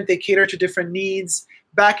different. They cater to different needs.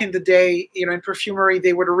 Back in the day, you know, in perfumery,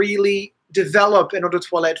 they would really develop an eau de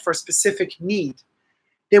toilette for a specific need.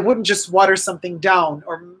 They wouldn't just water something down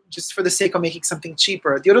or just for the sake of making something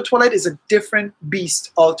cheaper. The eau de toilette is a different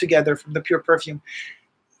beast altogether from the pure perfume.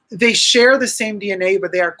 They share the same DNA,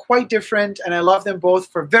 but they are quite different, and I love them both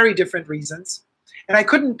for very different reasons. And I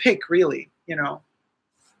couldn't pick, really, you know.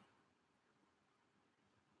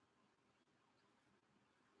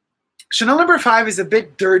 Chanel number 5 is a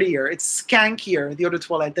bit dirtier. It's skankier, the eau de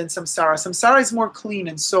toilette, than Samsara. Samsara is more clean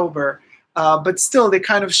and sober, but still they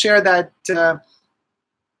kind of share that.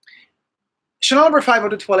 Chanel number 5 eau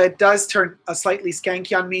de toilette does turn slightly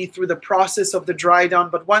skanky on me through the process of the dry down,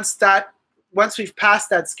 but once we've passed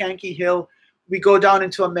that skanky hill, we go down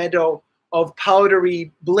into a meadow of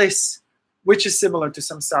powdery bliss, which is similar to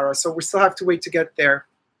Samsara. So we still have to wait to get there.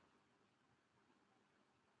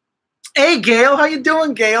 Hey, Gail, how you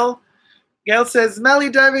doing, Gail? Gail says, Melly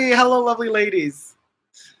Debbie, hello, lovely ladies.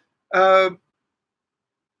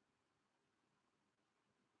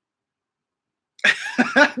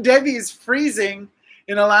 Debbie is freezing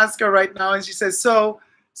in Alaska right now, and she says, so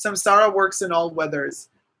Samsara works in all weathers.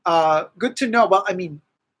 Good to know. Well, I mean,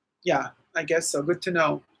 yeah, I guess so. Good to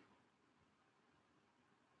know.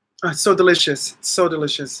 So delicious. So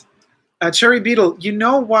delicious. Cherry Beetle, you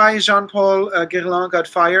know why Jean-Paul Guerlain got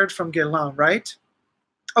fired from Guerlain, right?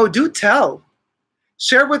 Oh, do tell.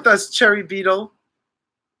 Share with us, Cherry Beetle.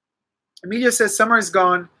 Amelia says, summer is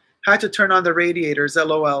gone. Had to turn on the radiators,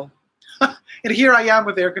 LOL. And here I am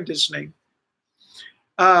with air conditioning.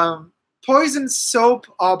 Poison soap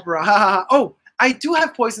opera. Oh, I do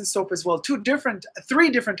have poison soap as well. 3 different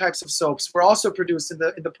types of soaps were also produced in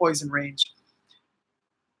the poison range.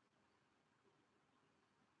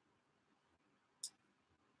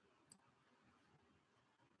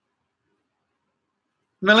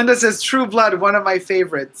 Melinda says, True Blood, one of my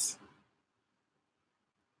favorites.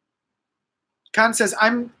 Khan says,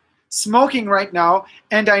 I'm smoking right now,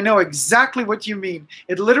 and I know exactly what you mean.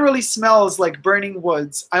 It literally smells like burning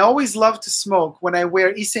woods. I always love to smoke when I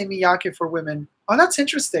wear Issey Miyake for women. Oh, that's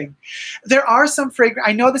interesting. There are some fragrance.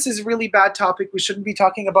 I know this is a really bad topic. We shouldn't be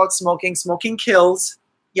talking about smoking. Smoking kills.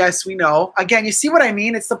 Yes, we know. Again, you see what I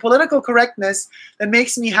mean? It's the political correctness that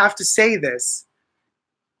makes me have to say this.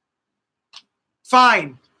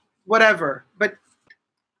 Fine, whatever. But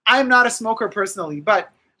I'm not a smoker personally.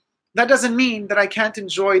 But that doesn't mean that I can't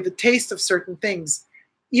enjoy the taste of certain things.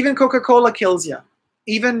 Even Coca-Cola kills you.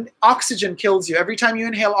 Even oxygen kills you. Every time you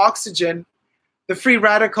inhale oxygen, the free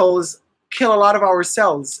radicals kill a lot of our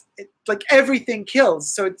cells. Like everything kills.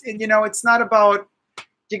 So it's not about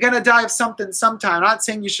you're gonna die of something sometime. I'm not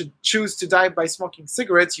saying you should choose to die by smoking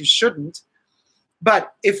cigarettes. You shouldn't.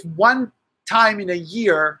 But if one time in a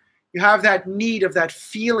year you have that need of that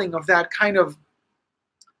feeling of that kind of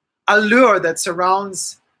allure that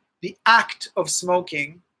surrounds the act of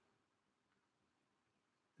smoking,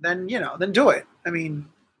 then then do it. I mean,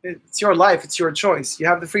 it's your life. It's your choice. You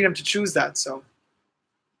have the freedom to choose that. So.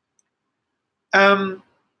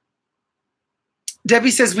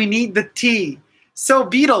 Debbie says we need the tea. So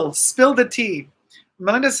Beetle, spill the tea.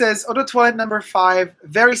 Melinda says Eau de Toilette number 5,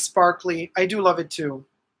 very sparkly. I do love it too.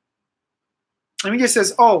 Amelia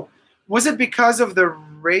says, oh, was it because of the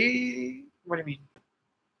ray? What do you mean?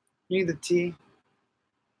 You need the tea.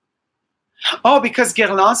 Oh, because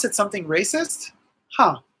Guerlain said something racist?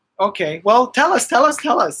 Huh. Okay. Well, tell us.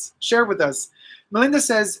 Share with us. Melinda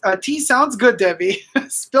says, tea sounds good, Debbie.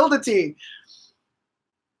 Spill the tea.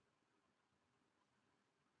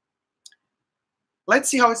 Let's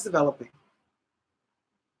see how it's developing.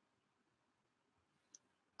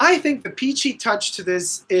 I think the peachy touch to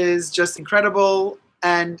this is just incredible,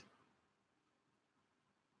 and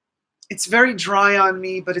it's very dry on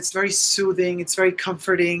me, but it's very soothing, it's very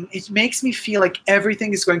comforting. It makes me feel like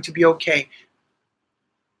everything is going to be okay.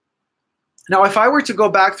 Now, if I were to go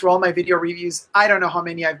back through all my video reviews, I don't know how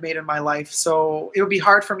many I've made in my life, so it would be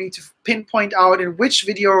hard for me to pinpoint out in which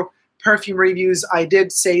video perfume reviews I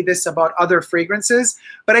did say this about other fragrances,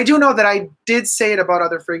 but I do know that I did say it about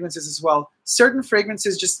other fragrances as well. Certain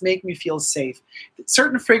fragrances just make me feel safe.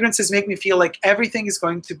 Certain fragrances make me feel like everything is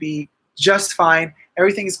going to be just fine,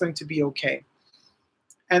 everything is going to be okay.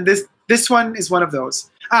 And this one is one of those.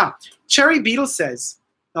 Cherry Beetle says,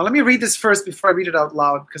 now let me read this first before I read it out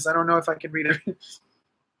loud, because I don't know if I can read it.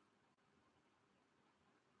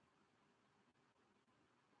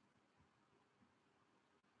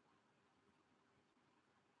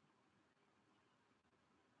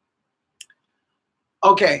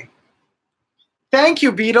 Okay. Thank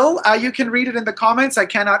you, Beetle. You can read it in the comments. I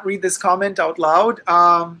cannot read this comment out loud.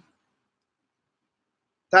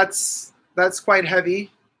 That's quite heavy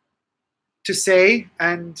to say,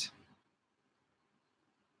 and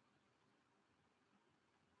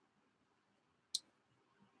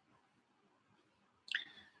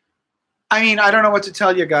I mean, I don't know what to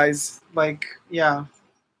tell you guys. Like, yeah,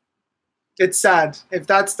 it's sad. If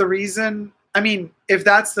that's the reason, I mean, if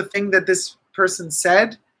that's the thing that this person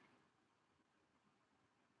said,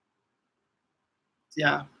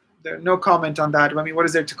 yeah, no comment on that. I mean, what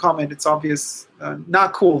is there to comment? It's obvious.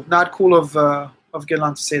 Not cool. Not cool of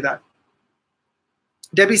Guerlain to say that.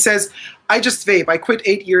 Debbie says, I just vape. I quit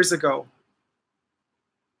 8 years ago.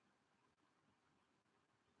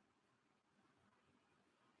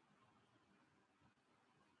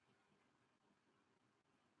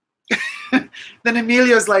 Then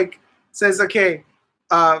Emilio's like, says, okay,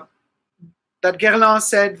 that Guerlain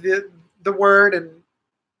said the word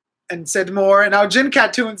and said more. And now Jin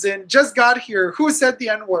Cat tunes in. Just got here. Who said the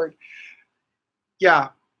N-word? Yeah.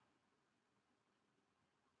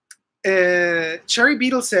 Cherry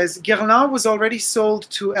Beetle says, Guerlain was already sold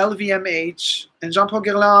to LVMH, and Jean-Paul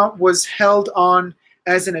Guerlain was held on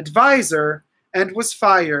as an advisor and was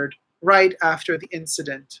fired right after the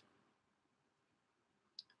incident.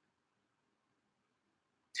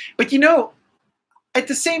 But at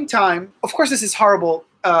the same time, of course, this is horrible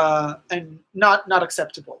and not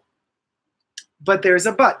acceptable. But there's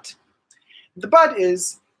a but. The but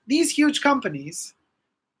is these huge companies,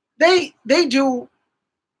 they do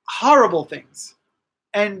horrible things.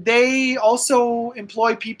 And they also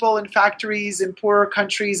employ people in factories in poorer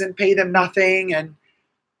countries and pay them nothing and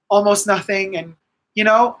almost nothing. And,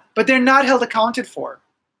 but they're not held accounted for.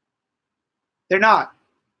 They're not.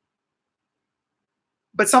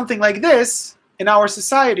 But something like this, in our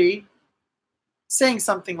society, saying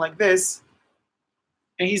something like this,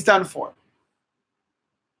 and he's done for.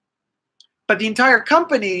 But the entire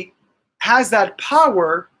company has that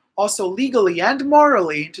power, also legally and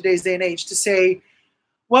morally, in today's day and age, to say,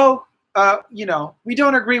 well, we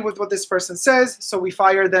don't agree with what this person says, so we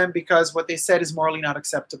fire them because what they said is morally not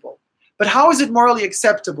acceptable. But how is it morally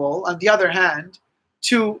acceptable, on the other hand,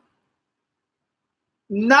 to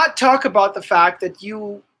not talk about the fact that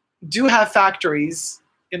you do have factories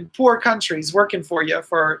in poor countries working for you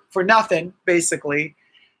for nothing, basically.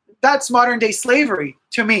 That's modern day slavery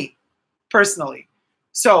to me, personally.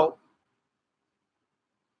 So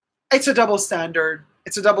it's a double standard.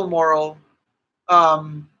 It's a double moral.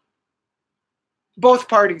 Both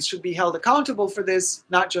parties should be held accountable for this,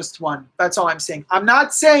 not just one. That's all I'm saying. I'm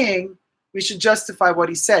not saying we should justify what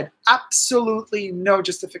he said. Absolutely no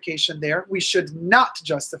justification there. We should not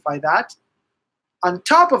justify that. On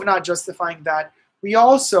top of not justifying that, we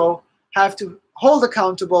also have to hold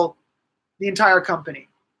accountable the entire company.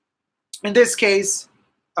 In this case,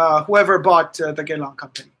 whoever bought the Guerlain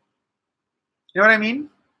company. You know what I mean?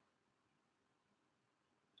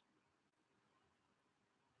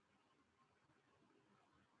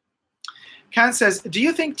 Can says, do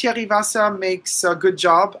you think Thierry Vassa makes a good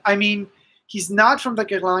job? I mean, he's not from the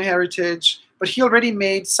Guerlain heritage, but he already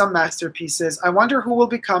made some masterpieces. I wonder who will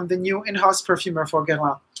become the new in-house perfumer for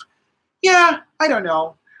Guerlain. Yeah, I don't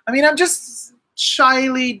know. I mean, I'm just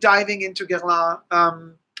shyly diving into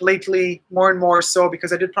Guerlain lately, more and more so,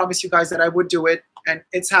 because I did promise you guys that I would do it, and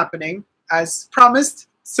it's happening. As promised,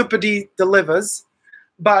 Supadi delivers.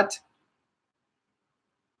 But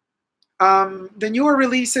the newer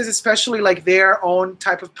releases, especially like their own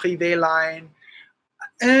type of privé line,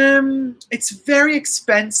 it's very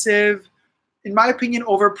expensive. In my opinion,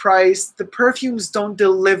 overpriced. The perfumes don't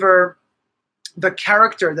deliver the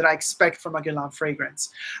character that I expect from a Guerlain fragrance.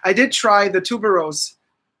 I did try the tuberose.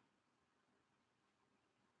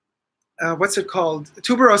 What's it called?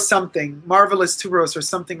 Tuberose something. Marvelous tuberose or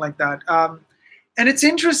something like that. And it's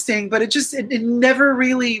interesting, but it never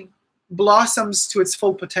really blossoms to its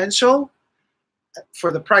full potential.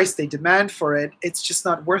 For the price they demand for it, it's just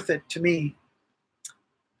not worth it to me.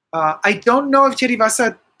 I don't know if Thierry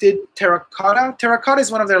Vassa did Terracotta. Terracotta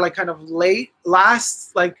is one of their like kind of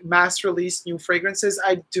last like mass release new fragrances.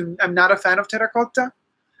 I'm not a fan of Terracotta,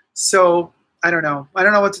 so I don't know. I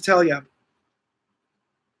don't know what to tell you.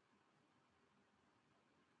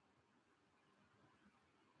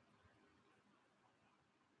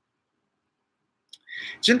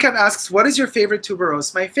 Jinkat asks, what is your favorite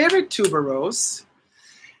tuberose? My favorite tuberose,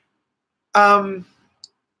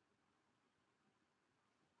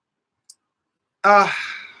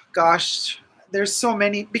 gosh, there's so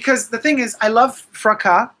many. Because the thing is, I love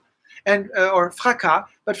Fracas, or Fracas,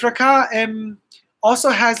 but Fracas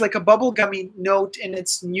also has like a bubblegummy note in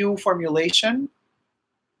its new formulation.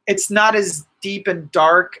 It's not as deep and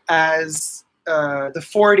dark as the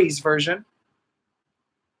 40s version,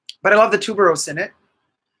 but I love the tuberose in it.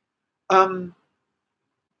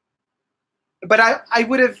 But I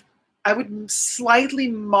would slightly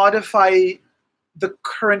modify the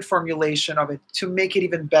current formulation of it to make it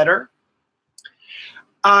even better.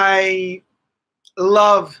 I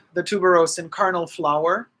love the tuberose in Carnal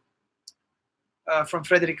Flower from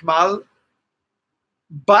Frédéric Malle,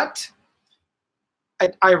 but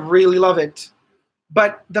I really love it.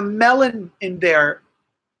 But the melon in there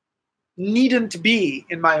needn't be,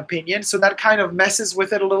 in my opinion, so that kind of messes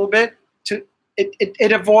with it a little bit.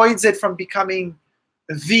 It avoids it from becoming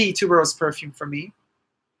the tuberose perfume for me.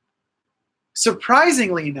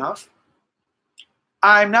 Surprisingly enough,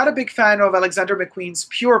 I'm not a big fan of Alexander McQueen's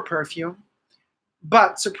Pure perfume,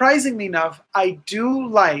 but surprisingly enough, I do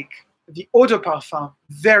like the Eau de Parfum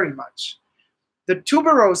very much. The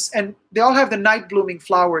tuberose, and they all have the night blooming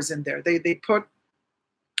flowers in there. They put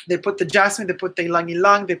the jasmine, they put the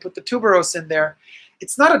ylang-ylang, they put the tuberose in there.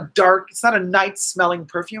 It's not a dark, it's not a night smelling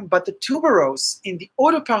perfume, but the tuberose in the Eau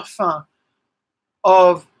de Parfum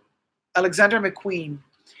of Alexander McQueen,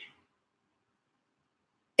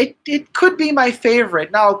 it could be my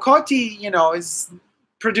favorite. Now, Coty, is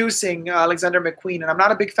producing Alexander McQueen, and I'm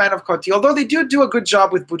not a big fan of Coty, although they do a good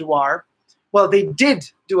job with Boudoir. Well, they did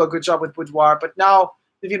do a good job with Boudoir, but now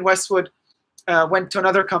Vivienne Westwood went to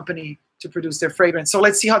another company to produce their fragrance. So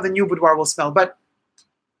let's see how the new Boudoir will smell. But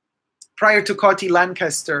prior to Coty,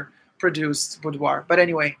 Lancaster produced Boudoir. But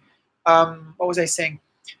anyway, what was I saying?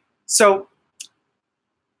 So,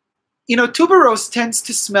 tuberose tends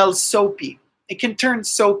to smell soapy. It can turn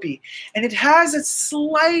soapy. And it has a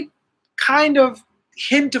slight kind of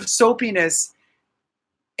hint of soapiness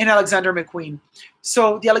in Alexander McQueen.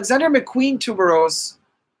 So the Alexander McQueen tuberose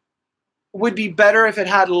would be better if it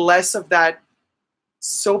had less of that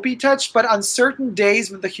soapy touch, but on certain days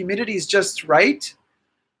when the humidity is just right,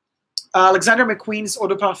 Alexander McQueen's Eau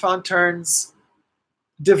de Parfum turns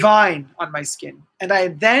divine on my skin. And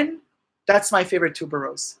that's my favorite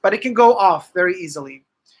tuberose. But it can go off very easily.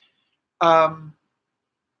 But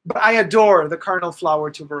I adore the Carnal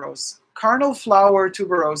Flower tuberose. Carnal Flower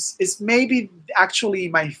tuberose is maybe actually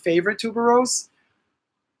my favorite tuberose,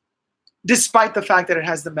 despite the fact that it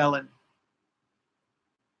has the melon.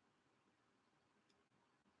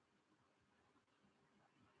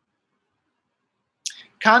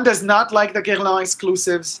 Khan does not like the Guerlain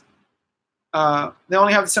exclusives. They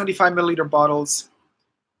only have 75 milliliter bottles.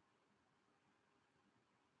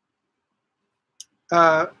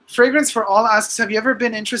 Fragrance for All asks, have you ever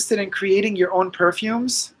been interested in creating your own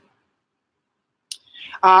perfumes?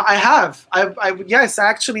 I have. Yes, I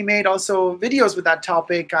actually made also videos with that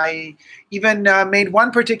topic. I even made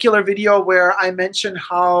one particular video where I mentioned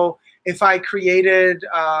how if I created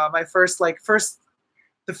my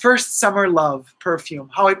the first Summer Love perfume,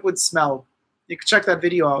 how it would smell. You can check that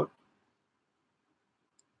video out.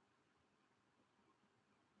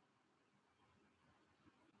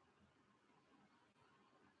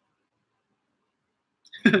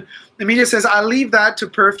 Emilia says, I leave that to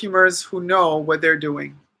perfumers who know what they're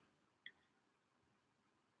doing.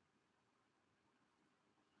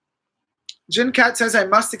 Jin Cat says, I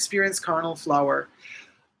must experience Carnal Flower.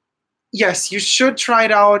 Yes, you should try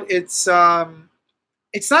it out. It's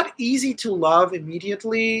not easy to love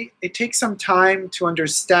immediately. It takes some time to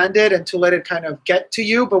understand it and to let it kind of get to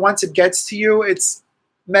you. But once it gets to you, it's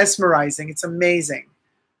mesmerizing. It's amazing.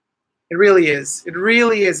 It really is. It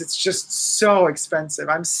really is. It's just so expensive.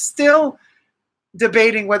 I'm still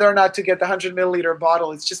debating whether or not to get the 100 milliliter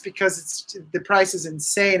bottle. It's just because the price is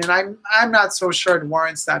insane, and I'm not so sure it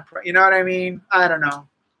warrants that price. You know what I mean? I don't know.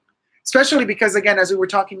 Especially because, again, as we were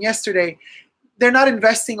talking yesterday, they're not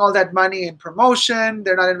investing all that money in promotion.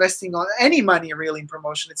 They're not investing any money really in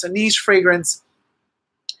promotion. It's a niche fragrance.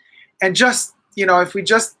 And just, you know, if we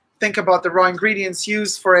just think about the raw ingredients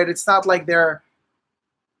used for it, it's not like they're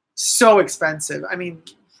so expensive. I mean,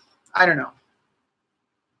 I don't know.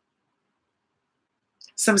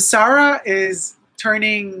 Samsara is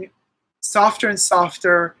turning softer and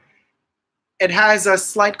softer. It has a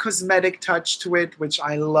slight cosmetic touch to it, which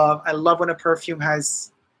I love. I love when a perfume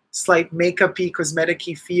has slight makeup-y,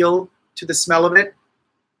 cosmetic-y feel to the smell of it.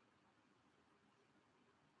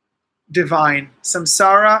 Divine.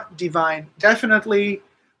 Samsara, divine. Definitely,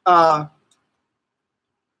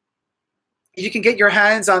 if you can get your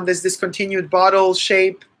hands on this discontinued bottle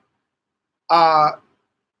shape,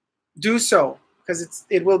 do so, because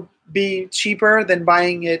it will be cheaper than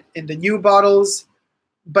buying it in the new bottles,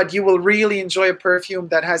 but you will really enjoy a perfume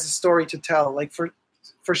that has a story to tell, like for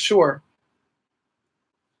sure.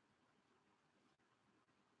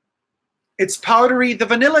 It's powdery. The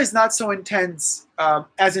vanilla is not so intense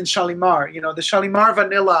as in Shalimar. You know, the Shalimar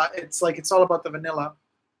vanilla, it's like it's all about the vanilla.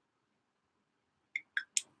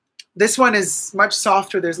 This one is much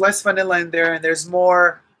softer. There's less vanilla in there, and there's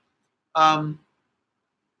more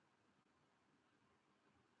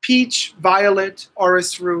peach, violet,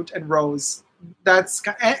 orris root, and rose.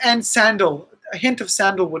 And sandal, a hint of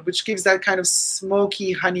sandalwood, which gives that kind of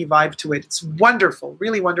smoky honey vibe to it. It's wonderful,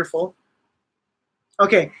 really wonderful.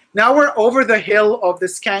 Okay, now we're over the hill of the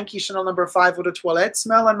skanky Chanel No. 5 Eau de Toilette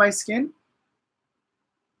smell on my skin.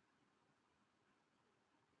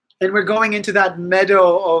 And we're going into that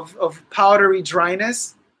meadow of powdery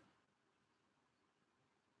dryness.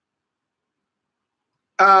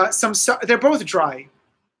 They're both dry.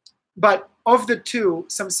 But of the two,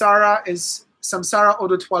 Samsara Eau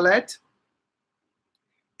de Toilette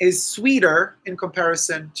is sweeter in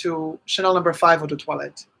comparison to Chanel No. 5 Eau de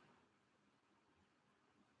Toilette.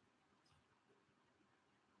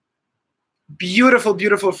 Beautiful,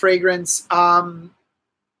 beautiful fragrance.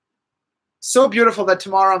 So beautiful that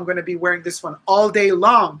tomorrow I'm going to be wearing this one all day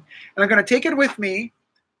long. And I'm going to take it with me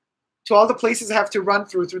to all the places I have to run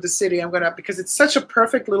through the city. Because it's such a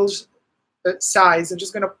perfect little size, I'm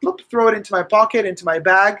just going to throw it into my pocket, into my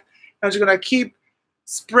bag. I'm just going to keep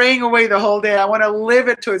spraying away the whole day. I want to live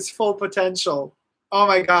it to its full potential. Oh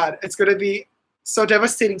my God, it's going to be so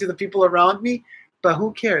devastating to the people around me, but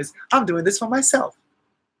who cares? I'm doing this for myself.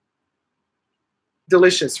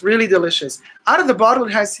 Delicious, really delicious. Out of the bottle,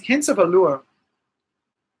 it has hints of Allure.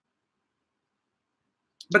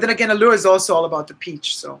 But then again, Allure is also all about the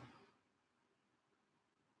peach, so.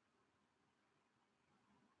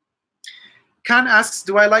 Khan asks,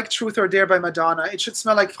 do I like Truth or Dare by Madonna? It should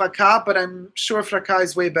smell like Fracas, but I'm sure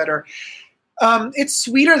Fracas is way better. It's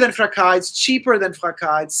sweeter than Fracas. It's cheaper than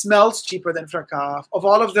Fracas. It smells cheaper than Fracas. Of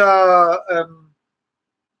all of the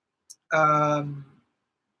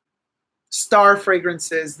star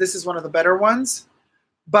fragrances, this is one of the better ones.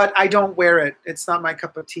 But I don't wear it. It's not my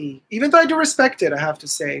cup of tea. Even though I do respect it, I have to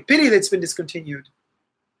say. Pity that it's been discontinued.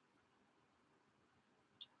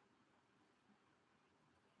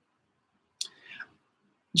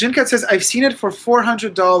 Jinkat says, I've seen it for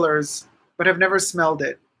 $400, but have never smelled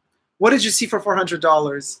it. What did you see for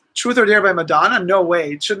 $400? Truth or Dare by Madonna? No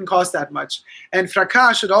way. It shouldn't cost that much. And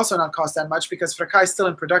Fracas should also not cost that much because Fracas is still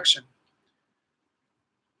in production.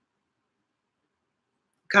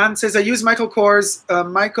 Khan says, I use Michael Kors.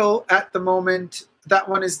 Michael, at the moment, that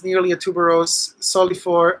one is nearly a tuberose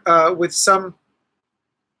solifor with some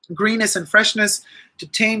greenness and freshness to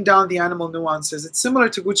tame down the animal nuances. It's similar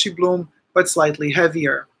to Gucci Bloom, but slightly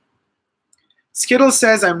heavier. Skittle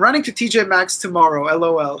says, I'm running to TJ Maxx tomorrow,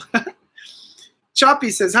 LOL. Choppy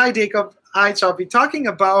says, hi, Dacob. Hi, Choppy. Talking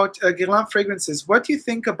about Guerlain fragrances, what do you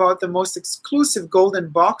think about the most exclusive golden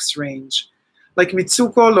box range? Like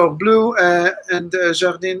Mitsuko, L'Or Bleu, and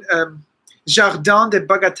Jardin de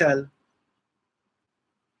Bagatelle.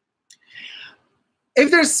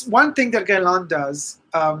 If there's one thing that Guerlain does,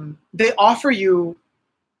 they offer you,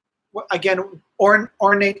 again,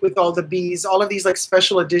 ornate with all the bees, all of these like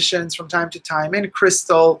special editions from time to time in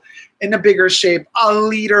crystal, in a bigger shape, a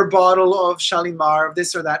liter bottle of Shalimar,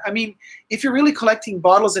 this or that. I mean, if you're really collecting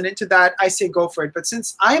bottles and into that, I say go for it. But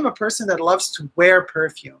since I am a person that loves to wear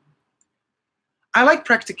perfume, I like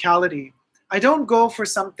practicality. I don't go for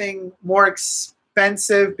something more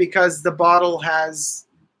expensive because the bottle has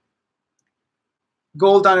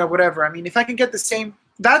gold on it or whatever. I mean, if I can get the same,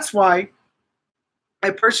 that's why I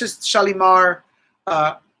purchased Shalimar,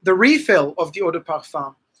 the refill of the Eau de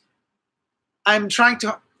Parfum. I'm trying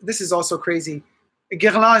to, this is also crazy.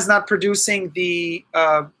 Guerlain is not producing the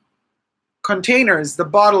containers, the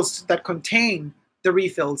bottles that contain the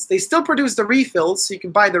refills. They still produce the refills, so you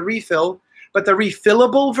can buy the refill, but the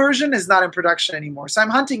refillable version is not in production anymore. So I'm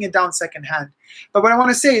hunting it down secondhand. But what I want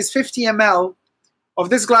to say is 50 ml of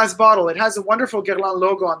this glass bottle, it has a wonderful Guerlain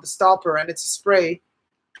logo on the stopper, and it's a spray,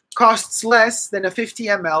 costs less than a 50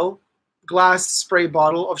 ml glass spray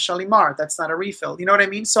bottle of Shalimar. That's not a refill. You know what I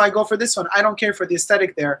mean? So I go for this one. I don't care for the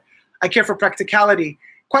aesthetic there. I care for practicality.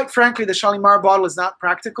 Quite frankly, the Shalimar bottle is not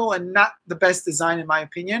practical and not the best design in my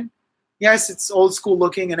opinion. Yes, it's old school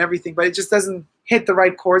looking and everything, but it just doesn't hit the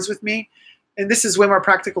right chords with me. And this is way more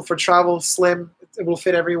practical for travel, slim. It will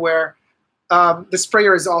fit everywhere. The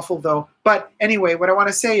sprayer is awful though. But anyway, what I want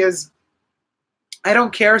to say is I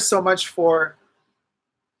don't care so much for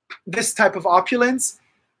this type of opulence.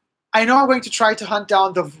 I know I'm going to try to hunt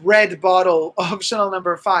down the red bottle of Chanel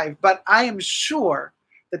No. 5, but I am sure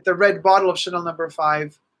that the red bottle of Chanel No.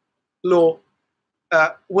 5 L'Eau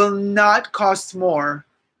will not cost more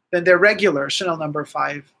than their regular Chanel No.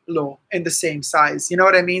 5 L'Eau in the same size. You know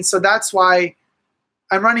what I mean? So that's why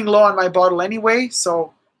I'm running low on my bottle anyway.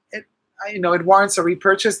 So it warrants a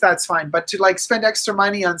repurchase. That's fine. But to like spend extra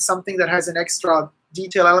money on something that has an extra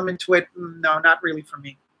detail element to it, no, not really for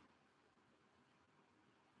me.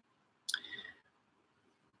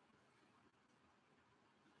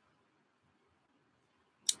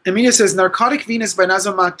 Emilia says, Narcotic Venus by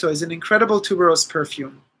Nasomatto is an incredible tuberose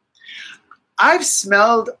perfume. I've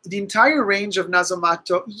smelled the entire range of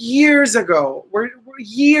Nasomatto years ago. We're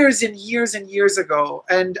years and years and years ago.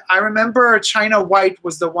 And I remember China White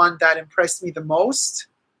was the one that impressed me the most.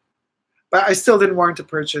 But I still didn't warrant a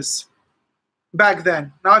purchase back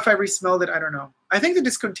then. Now if I re-smelled it, I don't know. I think they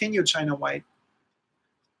discontinued China White.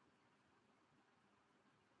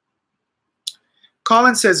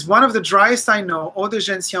 Colin says, one of the driest I know, Eau de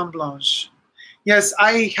Gentian Blanche. Yes,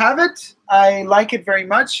 I have it. I like it very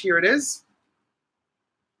much. Here it is.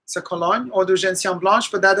 It's a cologne, Eau de Gentian Blanche,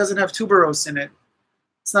 but that doesn't have tuberose in it.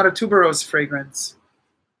 It's not a tuberose fragrance.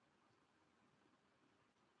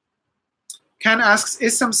 Ken asks,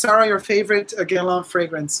 is Samsara your favorite Guerlain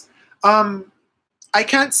fragrance? I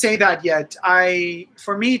can't say that yet.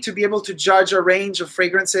 For me to be able to judge a range of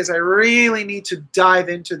fragrances, I really need to dive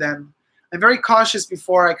into them. I'm very cautious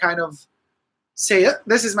before I kind of say,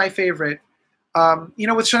 this is my favorite.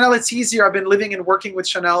 With Chanel, it's easier. I've been living and working with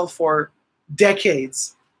Chanel for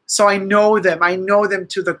decades. So I know them. I know them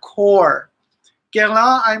to the core.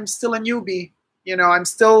 Guerlain, I'm still a newbie. I'm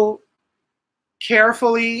still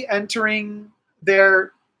carefully entering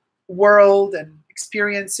their world and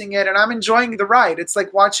experiencing it. And I'm enjoying the ride. It's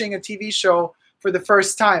like watching a TV show for the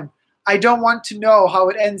first time. I don't want to know how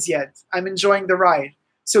it ends yet. I'm enjoying the ride.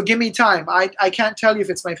 So give me time. I can't tell you if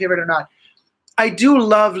it's my favorite or not. I do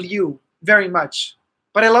love Liu very much,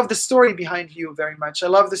 but I love the story behind Liu very much. I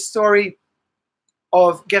love the story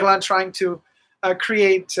of Guerlain trying to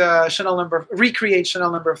recreate Chanel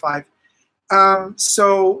No. 5.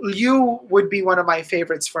 So Liu would be one of my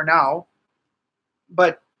favorites for now,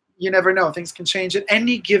 but you never know. Things can change at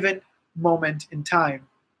any given moment in time.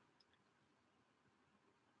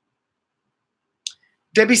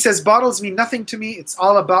 Debbie says, bottles mean nothing to me. It's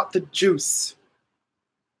all about the juice.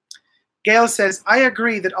 Gail says, I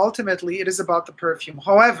agree that ultimately it is about the perfume.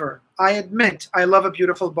 However, I admit I love a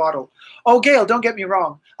beautiful bottle. Oh, Gail, don't get me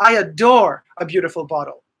wrong. I adore a beautiful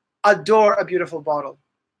bottle. Adore a beautiful bottle.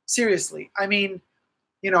 Seriously. I mean,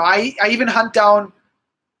 you know, I even hunt down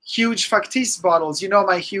huge factice bottles. You know,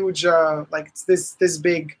 my huge, like this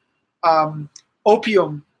big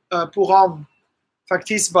opium pour homme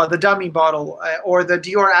factice bottle, the dummy bottle, or the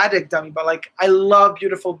Dior Addict dummy bottle. Like, I love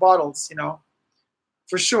beautiful bottles, you know,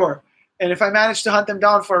 for sure. And if I manage to hunt them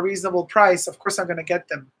down for a reasonable price, of course I'm going to get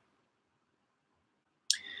them.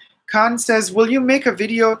 Khan says, will you make a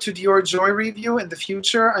video to Dior Joy review in the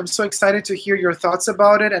future? I'm so excited to hear your thoughts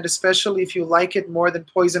about it, and especially if you like it more than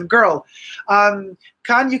Poison Girl. Khan,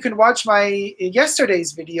 you can watch my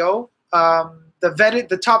yesterday's video,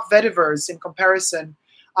 the top vetivers in comparison.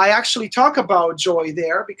 I actually talk about Joy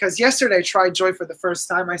there because yesterday I tried Joy for the first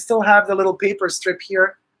time. I still have the little paper strip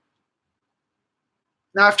here.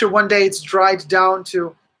 Now, after one day, it's dried down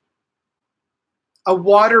to a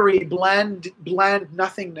watery, bland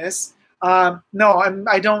nothingness. No,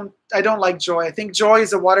 I don't like Joy. I think Joy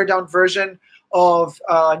is a watered down version of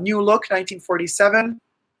New Look 1947.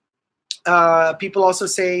 People also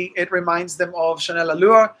say it reminds them of Chanel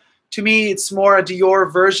Allure. To me, it's more a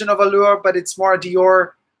Dior version of Allure, but it's more a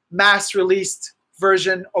Dior mass-released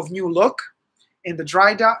version of New Look. In the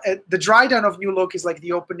dry down of New Look is like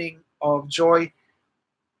the opening of Joy.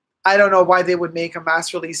 I don't know why they would make a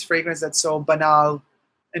mass-release fragrance that's so banal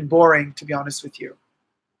and boring, to be honest with you.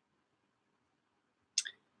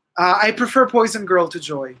 I prefer Poison Girl to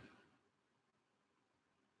Joy.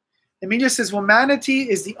 Emilia says, Womanity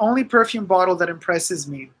is the only perfume bottle that impresses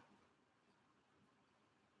me.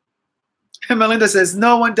 And Melinda says,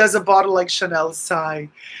 no one does a bottle like Chanel. Sigh.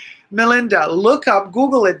 Melinda, look up,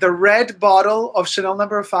 Google it, the red bottle of Chanel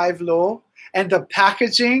No. 5 L'Eau and the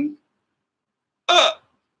packaging.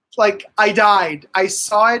 Like, I died. I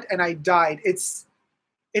saw it and I died. It's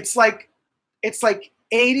like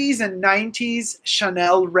 80s and 90s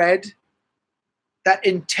Chanel red, that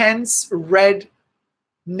intense red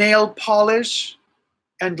nail polish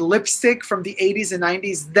and lipstick from the 80s and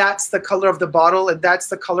 90s. That's the color of the bottle and that's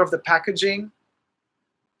the color of the packaging.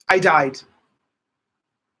 I died.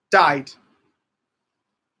 Died.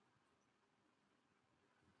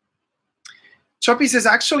 Choppy says,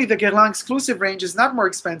 actually, the Guerlain exclusive range is not more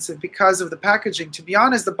expensive because of the packaging. To be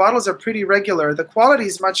honest, the bottles are pretty regular. The quality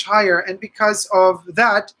is much higher, and because of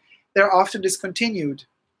that, they're often discontinued.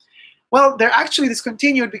 Well, they're actually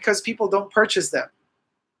discontinued because people don't purchase them.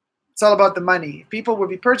 It's all about the money. If people will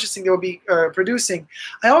be purchasing, they will be producing.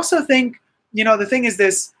 I also think, you know, the thing is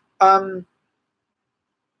this. For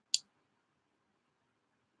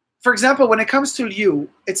example, when it comes to Liu,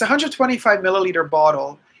 it's a 125 milliliter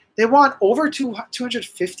bottle. They want over $250,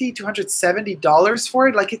 $270 for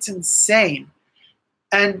it. Like, it's insane.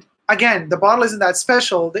 And again, the bottle isn't that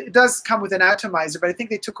special. It does come with an atomizer, but I think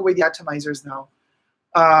they took away the atomizers now.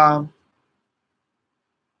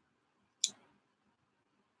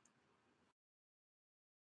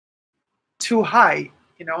 Too high,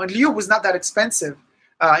 you know. And Liu was not that expensive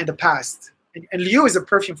in the past. And Liu is a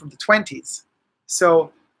perfume from the 20s.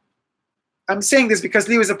 So I'm saying this because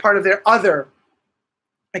Liu is a part of their other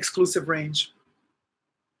exclusive range.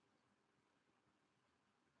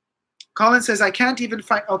 Colin says, I can't even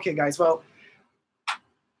find. Okay, guys, well,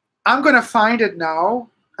 I'm going to find it now,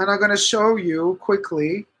 and I'm going to show you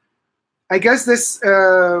quickly. I guess this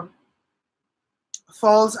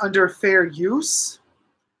falls under fair use.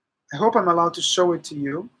 I hope I'm allowed to show it to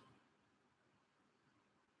you.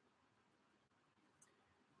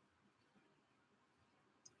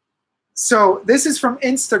 So this is from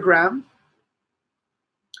Instagram.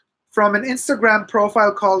 From an Instagram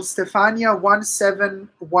profile called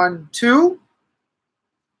Stefania1712.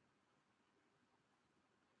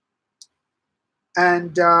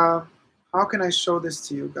 And how can I show this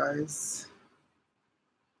to you guys?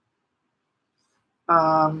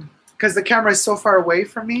 Because the camera is so far away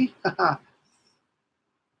from me.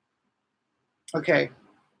 Okay.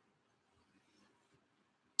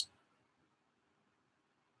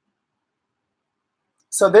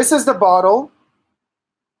 So this is the bottle.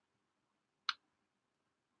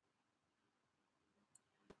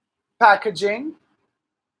 Packaging.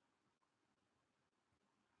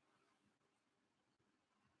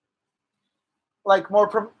 Like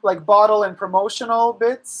more like bottle and promotional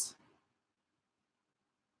bits.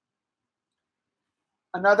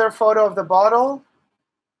 Another photo of the bottle.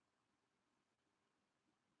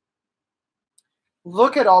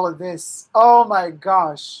 Look at all of this. Oh my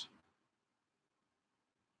gosh.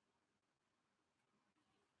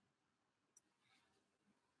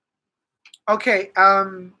 Okay,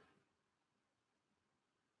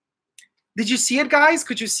 Did you see it, guys?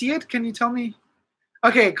 Could you see it? Can you tell me?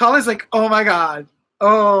 Okay, Colin's like, oh my God.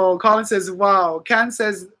 Oh, Colin says, wow. Ken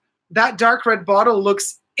says, that dark red bottle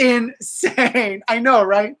looks insane. I know,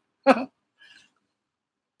 right?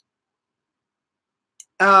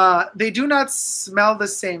 They do not smell the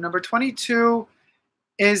same. Number 22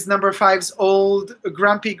 is number 5's old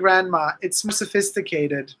grumpy grandma. It's more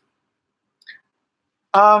sophisticated.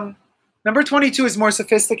 Number 22 is more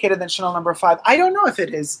sophisticated than Chanel number 5. I don't know if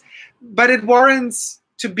it is, but it warrants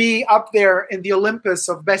to be up there in the Olympus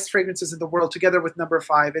of best fragrances in the world together with number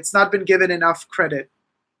 5. It's not been given enough credit.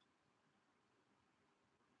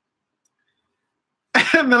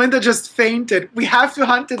 Melinda just fainted. We have to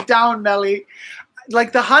hunt it down, Melly.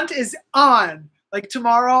 Like, the hunt is on. Like,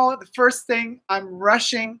 tomorrow, the first thing, I'm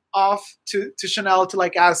rushing off to Chanel to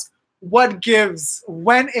like ask, what gives?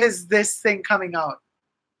 When is this thing coming out?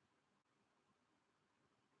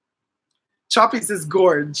 Choppy says,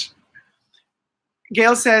 gorge.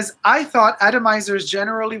 Gail says, I thought atomizers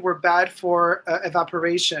generally were bad for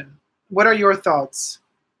evaporation. What are your thoughts?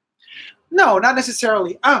 No, not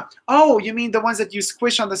necessarily. Oh, you mean the ones that you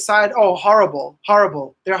squish on the side? Oh, horrible,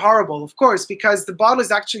 horrible. They're horrible, of course, because the bottle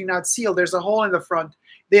is actually not sealed. There's a hole in the front.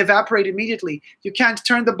 They evaporate immediately. You can't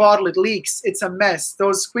turn the bottle. It leaks. It's a mess.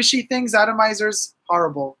 Those squishy things, atomizers,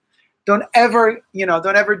 horrible. Don't ever,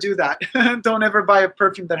 don't ever do that. Don't ever buy a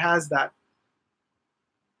perfume that has that.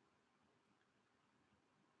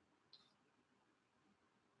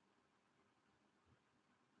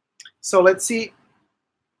 So let's see.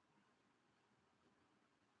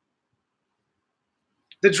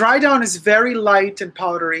 The dry down is very light and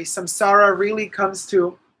powdery. Samsara really comes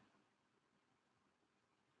to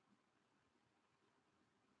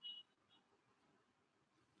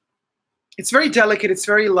it's very delicate, it's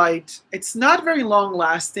very light. It's not very long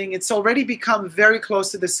lasting. It's already become very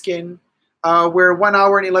close to the skin. We're 1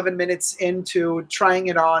 hour and 11 minutes into trying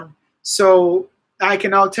it on. So I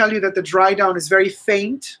can now tell you that the dry down is very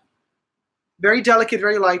faint, very delicate,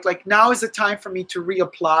 very light. Like, now is the time for me to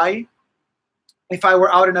reapply. If I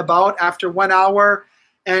were out and about after 1 hour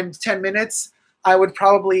and 10 minutes, I would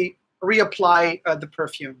probably reapply the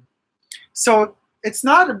perfume. So it's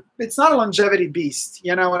not a longevity beast.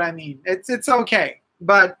 You know what I mean? It's okay,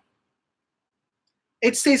 but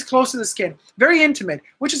it stays close to the skin. Very intimate,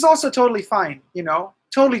 which is also totally fine.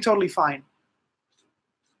 Totally fine.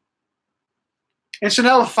 And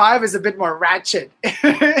Chanel 5 is a bit more ratchet.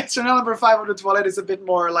 Chanel number 5 of the toilette is a bit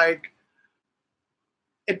more like,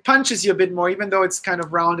 it punches you a bit more, even though it's kind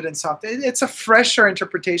of rounded and soft. It's a fresher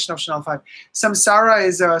interpretation of Chanel 5. Samsara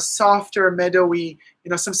is a softer, meadowy,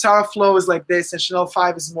 Samsara flow is like this, and Chanel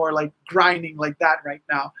 5 is more like grinding like that right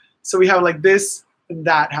now. So we have like this and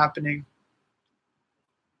that happening.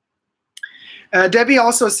 Debbie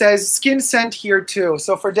also says, skin scent here too.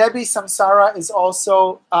 So for Debbie, Samsara is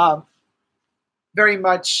also very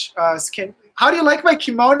much skin. How do you like my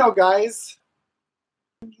kimono, guys?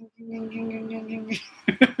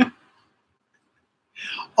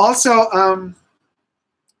 Also,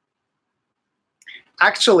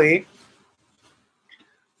 actually,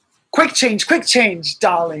 quick change,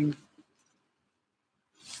 darling.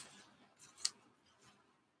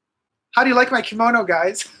 How do you like my kimono,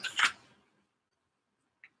 guys?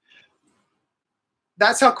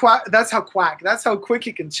 That's how quick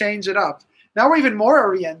you can change it up. Now we're even more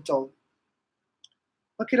oriental.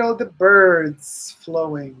 Look at all the birds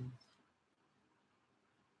flowing.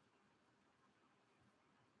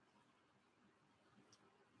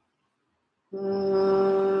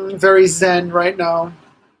 Very zen right now.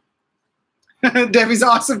 Debbie's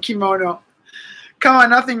awesome kimono. Come on,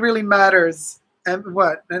 nothing really matters. And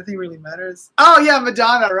what? Nothing really matters? Oh yeah,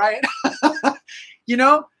 Madonna, right?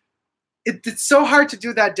 It's so hard to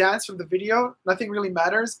do that dance from the video, Nothing Really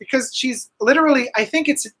Matters, because she's literally, I think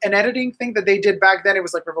it's an editing thing that they did back then. It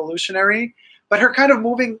was like revolutionary, but her kind of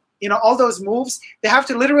moving, all those moves, they have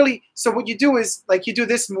to literally, so what you do is like you do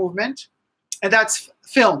this movement and that's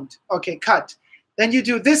filmed. Okay, cut. Then you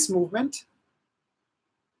do this movement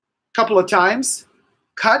a couple of times,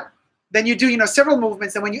 cut. Then you do, several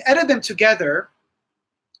movements, and when you edit them together,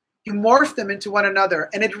 you morph them into one another,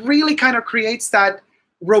 and it really kind of creates that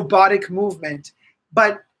robotic movement.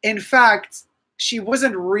 But in fact, she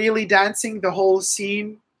wasn't really dancing the whole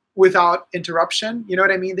scene without interruption. You know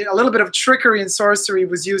what I mean? A little bit of trickery and sorcery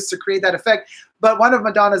was used to create that effect. But one of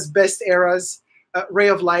Madonna's best eras, Ray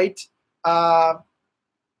of Light,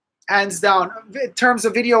 hands down. In terms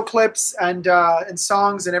of video clips and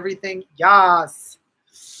songs and everything, yes.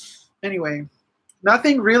 Anyway,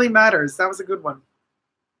 Nothing Really Matters. That was a good one.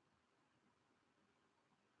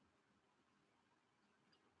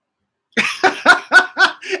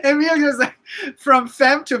 Emilia's like, from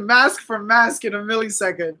femme to mask from mask in a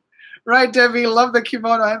millisecond. Right, Debbie? Love the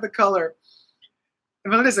kimono and the color.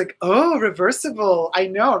 And Melinda's like, oh, reversible. I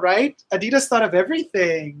know, right? Adidas thought of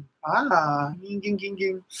everything. Ah, ging, ging, ging,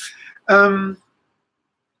 ging.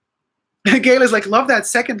 Gail is like, love that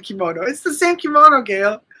second kimono. It's the same kimono,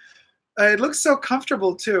 Gail. It looks so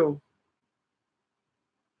comfortable, too.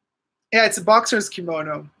 Yeah, it's a boxer's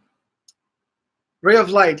kimono. Ray of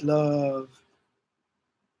Light, love.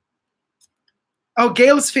 Oh,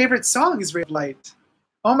 Gail's favorite song is Ray of Light.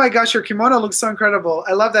 Oh my gosh, your kimono looks so incredible.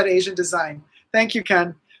 I love that Asian design. Thank you,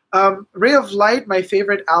 Ken. Ray of Light, my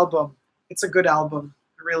favorite album. It's a good album.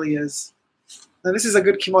 It really is. Now, this is a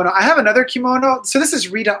good kimono. I have another kimono. So this is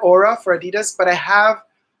Rita Ora for Adidas, but I have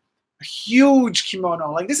a huge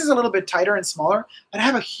kimono. Like, this is a little bit tighter and smaller, but I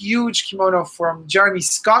have a huge kimono from Jeremy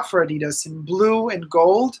Scott for Adidas in blue and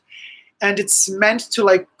gold. And it's meant to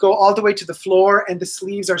like go all the way to the floor, and the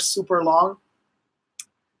sleeves are super long.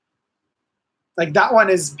 Like, that one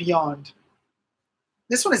is beyond.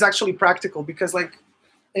 This one is actually practical because like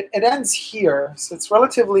it ends here. So it's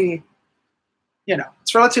relatively, you know,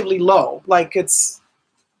 it's relatively low. Like, it's,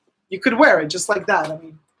 you could wear it just like that. I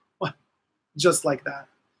mean, just like that.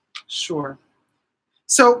 Sure.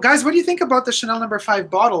 So guys, what do you think about the Chanel No. 5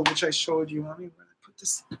 bottle, which I showed you? Let me put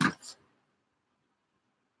this.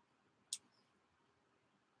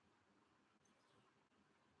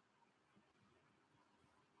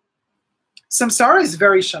 Samsara is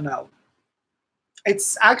very Chanel.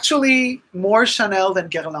 It's actually more Chanel than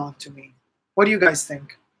Guerlain to me. What do you guys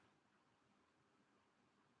think?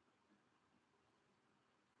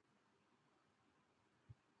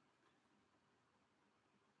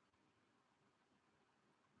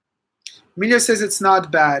 Emilio says it's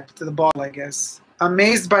not bad to the bottle, I guess.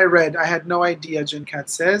 Amazed by red. I had no idea, Jinkat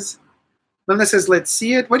says. Melinda says, let's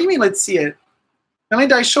see it. What do you mean, let's see it?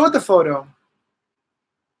 Melinda, I showed the photo.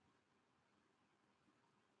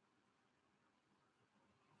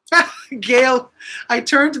 Gail, I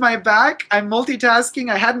turned my back. I'm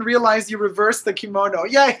multitasking. I hadn't realized you reversed the kimono.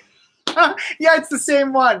 Yeah, yeah, it's the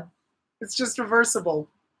same one. It's just reversible.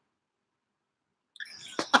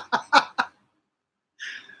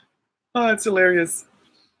 Oh, that's hilarious.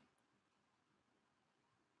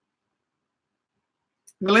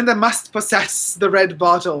 Melinda must possess the red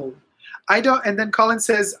bottle. I don't, and then Colin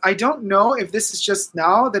says, I don't know if this is just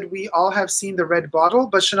now that we all have seen the red bottle,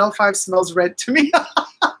 but Chanel 5 smells red to me.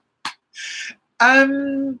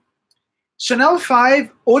 Chanel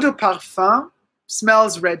 5 Eau de Parfum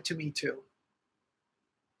smells red to me too.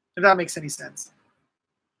 If that makes any sense.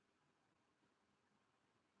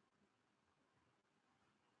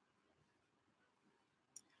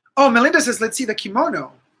 Oh, Melinda says, let's see the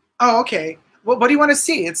kimono. Oh, okay. What do you want to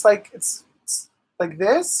see? It's like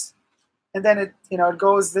this, and then it, you know, it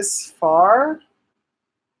goes this far,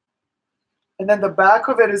 and then the back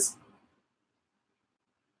of it is,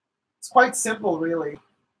 it's quite simple, really.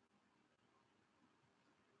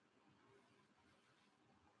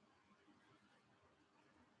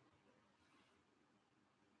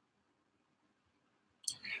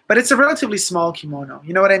 But it's a relatively small kimono.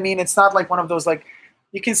 You know what I mean? It's not like one of those, like,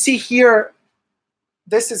 you can see here,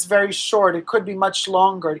 this is very short. It could be much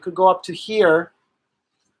longer. It could go up to here,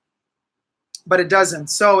 but it doesn't.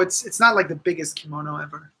 So it's not like the biggest kimono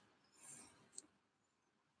ever.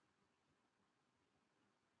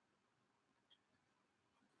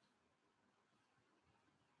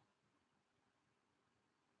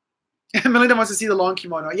 Melinda wants to see the long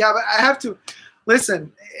kimono. Yeah, but I have to,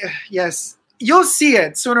 listen, yes, you'll see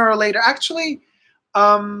it sooner or later. Actually,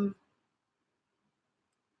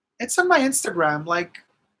 it's on my Instagram. Like,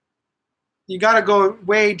 you got to go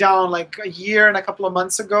way down, like a year and a couple of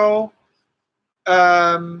months ago.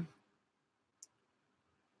 I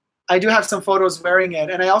do have some photos wearing it.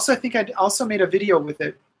 And I think I also made a video with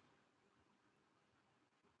it.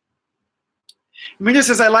 Mina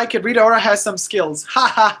says, I like it. Rita Ora has some skills.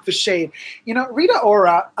 Ha ha, the shade. You know, Rita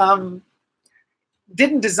Ora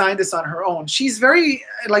didn't design this on her own. She's very,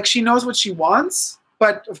 like, she knows what she wants.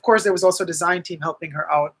 But, of course, there was also a design team helping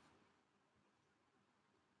her out.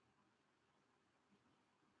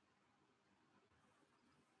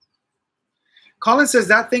 Colin says,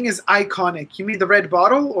 that thing is iconic. You mean the red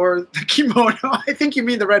bottle or the kimono? I think you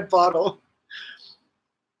mean the red bottle.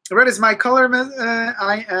 Red is my color.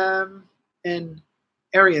 I am in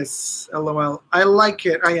Aries, LOL. I like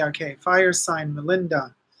it. Oh, yeah, okay. Fire sign,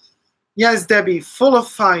 Melinda. Yes, Debbie, full of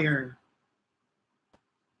fire.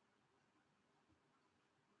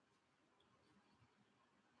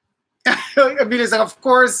 Amita's like, of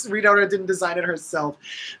course, Rita Ora didn't design it herself.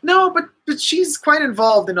 No, but she's quite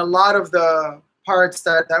involved in a lot of the parts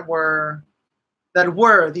that were the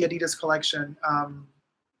Adidas collection.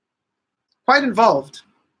 Quite involved.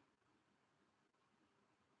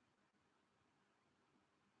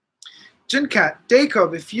 Jinkat,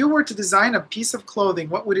 Dacob, if you were to design a piece of clothing,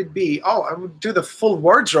 what would it be? Oh, I would do the full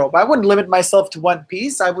wardrobe. I wouldn't limit myself to one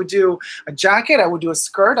piece. I would do a jacket. I would do a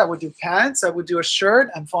skirt. I would do pants. I would do a shirt.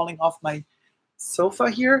 I'm falling off my sofa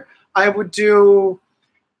here. I would do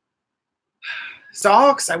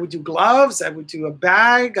socks. I would do gloves. I would do a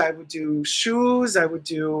bag. I would do shoes. I would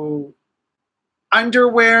do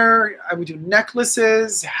underwear. I would do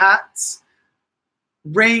necklaces, hats,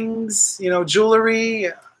 rings, you know, jewelry.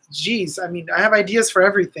 Geez, I mean, I have ideas for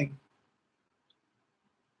everything.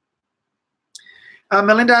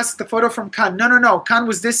 Melinda asked the photo from Cannes. No. Cannes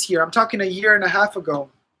was this year. I'm talking a year and a half ago.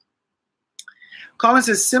 Colin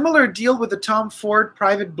says, similar deal with the Tom Ford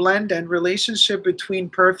private blend and relationship between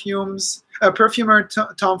perfumer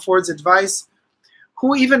Tom Ford's advice.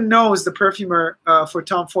 Who even knows the perfumer for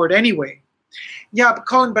Tom Ford anyway? Yeah, but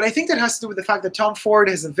Colin, but I think that has to do with the fact that Tom Ford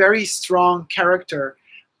has a very strong character.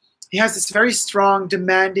 He has this very strong,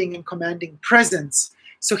 demanding, and commanding presence.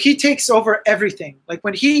 So he takes over everything. Like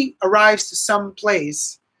when he arrives to some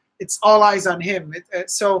place, it's all eyes on him.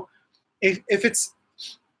 So if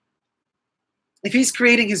he's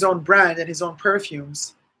creating his own brand and his own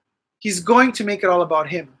perfumes, he's going to make it all about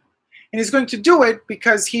him. And he's going to do it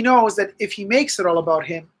because he knows that if he makes it all about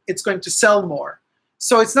him, it's going to sell more.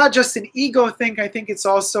 So it's not just an ego thing. I think it's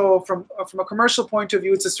also from a commercial point of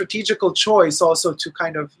view, it's a strategical choice also to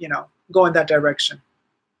kind of, you know, go in that direction.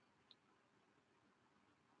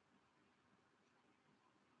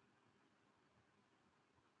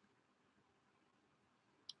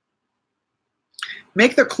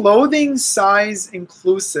 Make the clothing size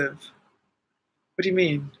inclusive. What do you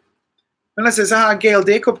mean? Unless says, Gail,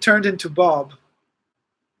 Dacob turned into Bob.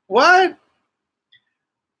 What?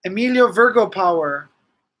 Emilio, Virgo power.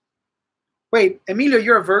 Wait, Emilio,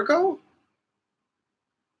 you're a Virgo?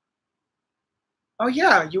 Oh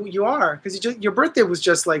yeah, you are, because your birthday was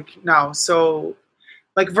just like now. So,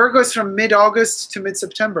 like Virgo is from mid-August to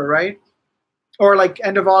mid-September, right? Or like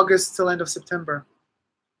end of August till end of September.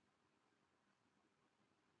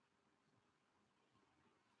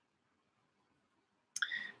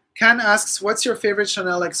 Ken asks, what's your favorite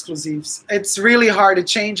Chanel exclusives? It's really hard. It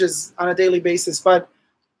changes on a daily basis, but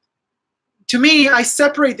to me, I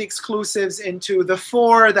separate the exclusives into the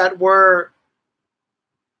 4 that were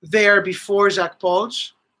there before Jacques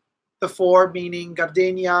Polge. The 4 meaning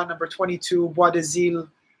Gardenia, number 22, Bois des Îles,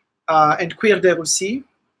 and Cuir de Russie.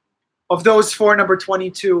 Of those 4, number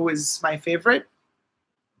 22 is my favorite.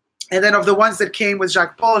 And then of the ones that came with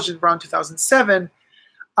Jacques Polge in around 2007,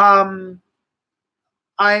 I'm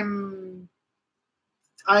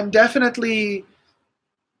definitely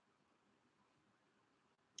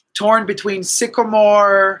torn between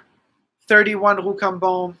Sycamore, 31 Rue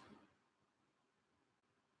Cambon,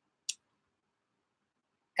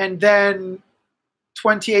 and then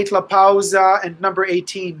 28 La Pausa and number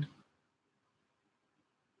 18.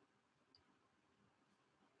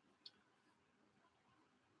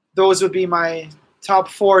 Those would be my top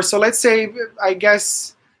 4. So let's say, I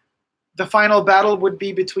guess, the final battle would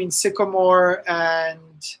be between Sycamore and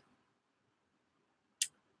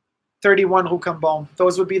 31 Rue Cambon.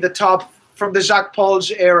 Those would be the top from the Jacques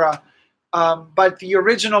Polge era. But the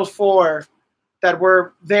original 4 that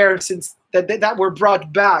were there since that were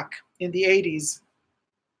brought back in the 80s,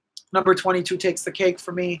 number 22 takes the cake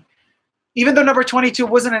for me. Even though number 22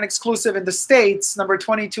 wasn't an exclusive in the States, number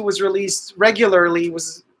 22 was released regularly,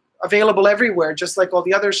 was available everywhere, just like all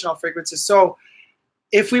the other Chanel fragrances. So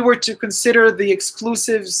if we were to consider the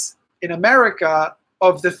exclusives in America,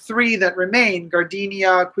 of the 3 that remain,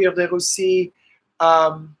 Gardenia, Cuir de Russie,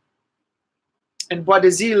 and Bois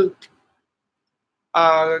des Îles,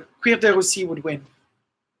 Cuir de Russie would win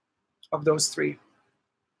of those 3.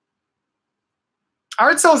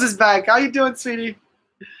 Art Souls is back. How you doing, sweetie?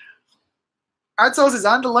 Art Souls is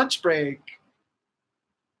on the lunch break.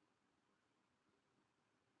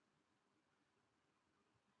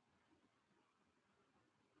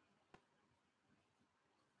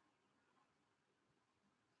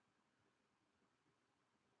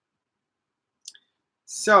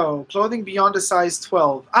 So, clothing beyond a size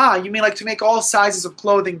 12. Ah, you mean like to make all sizes of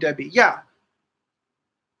clothing, Debbie? Yeah.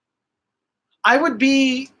 I would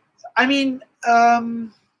be, I mean, I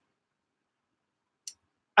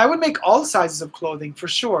would make all sizes of clothing for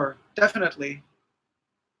sure, definitely.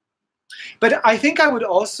 But I think I would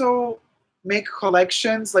also make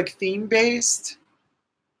collections like theme-based.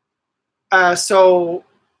 So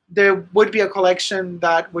there would be a collection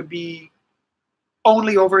that would be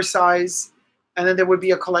only oversized, and then there would be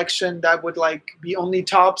a collection that would like be only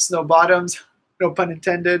tops, no bottoms, no pun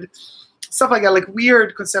intended, stuff like that, like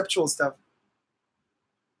weird conceptual stuff.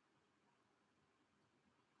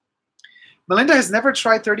 Melinda has never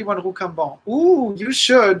tried 31 Rue Cambon. Ooh, you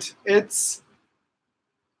should. It's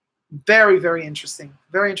very, very interesting.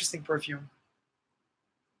 Very interesting perfume.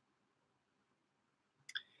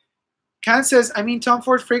 Can says, I mean, Tom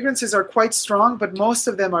Ford fragrances are quite strong, but most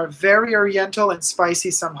of them are very oriental and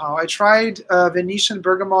spicy somehow. I tried Venetian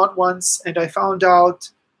bergamot once, and I found out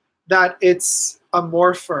that it's a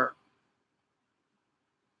morpher.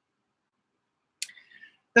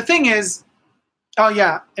 The thing is, oh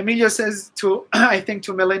yeah, Emilio says to, I think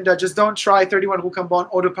to Melinda, just don't try 31 Rue Cambon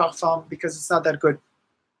Eau de Parfum because it's not that good.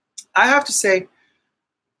 I have to say,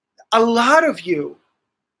 a lot of you,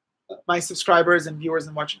 my subscribers and viewers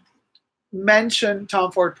and watching, mention Tom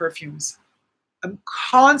Ford perfumes. I'm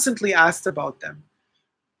constantly asked about them.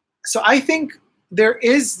 So I think there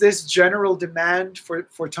is this general demand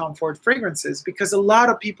for Tom Ford fragrances because a lot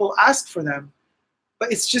of people ask for them, but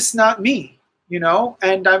it's just not me, you know?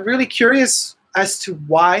 And I'm really curious as to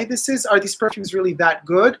why this is. Are these perfumes really that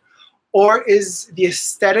good? Or is the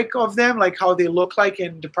aesthetic of them, like how they look like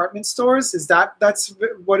in department stores, that's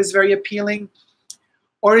what is very appealing?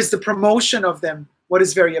 Or is the promotion of them what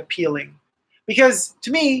is very appealing? Because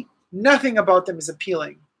to me, nothing about them is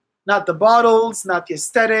appealing. Not the bottles, not the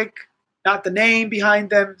aesthetic, not the name behind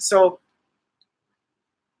them. So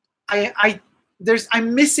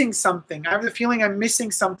I'm missing something. I have the feeling I'm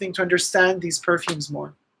missing something to understand these perfumes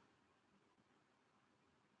more.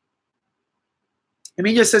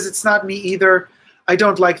 Emilia says, it's not me either. I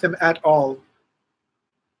don't like them at all.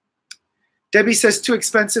 Debbie says, too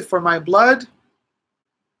expensive for my blood.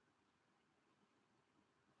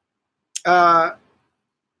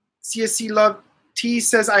 CSC Love T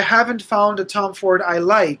says, I haven't found a Tom Ford I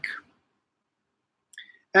like.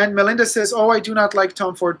 And Melinda says, oh, I do not like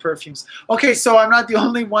Tom Ford perfumes. Okay, so I'm not the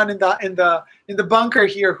only one in the bunker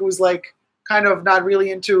here who's like kind of not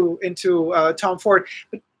really into Tom Ford.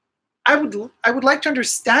 But I would like to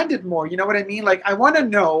understand it more. You know what I mean? Like, I want to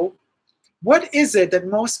know, what is it that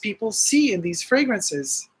most people see in these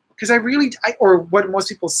fragrances? Because or what most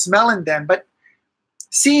people smell in them, but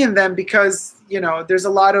see in them, because, you know, there's a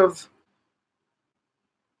lot of,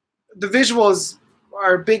 the visuals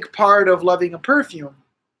are a big part of loving a perfume.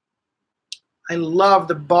 I love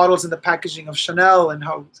the bottles and the packaging of Chanel and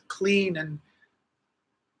how clean and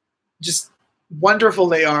just wonderful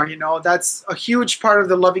they are. You know, that's a huge part of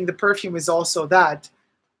the loving the perfume is also that,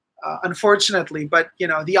 unfortunately. But, you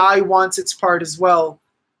know, the eye wants its part as well,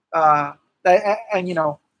 and, you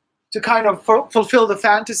know, to kind of fulfill the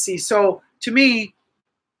fantasy. So to me,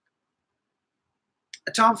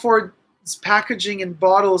 Tom Ford's packaging and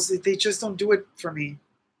bottles, they just don't do it for me.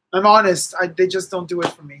 I'm honest, they just don't do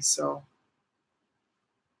it for me. So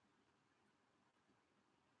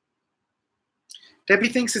Debbie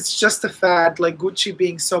thinks it's just a fad, like Gucci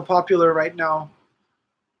being so popular right now.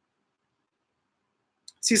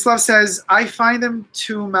 Cislav says, I find them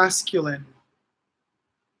too masculine.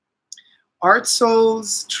 Art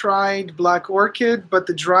Souls tried Black Orchid, but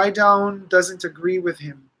the dry down doesn't agree with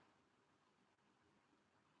him.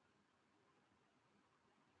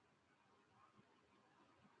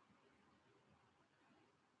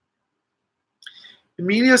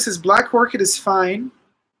 Emilio says, Black Orchid is fine,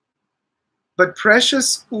 but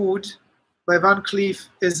Precious Oud by Van Cleef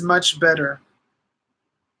is much better.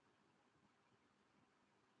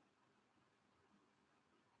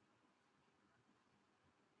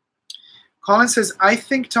 Colin says, I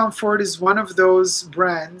think Tom Ford is one of those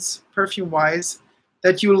brands, perfume-wise,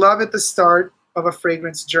 that you love at the start of a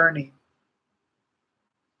fragrance journey.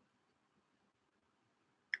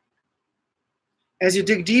 As you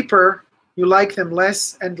dig deeper, you like them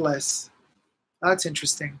less and less. That's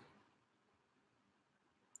interesting.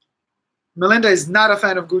 Melinda is not a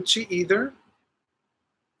fan of Gucci either.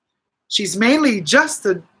 She's mainly just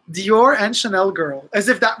a Dior and Chanel girl, as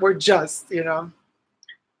if that were just, you know.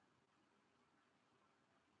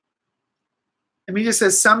 Emilia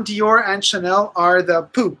says, some Dior and Chanel are the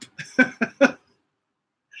poop.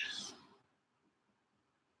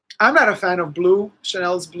 I'm not a fan of blue,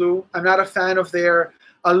 Chanel's blue. I'm not a fan of their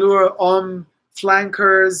Allure Homme,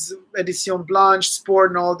 Flankers, Edition Blanche,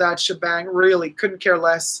 Sport, and all that shebang. Really, couldn't care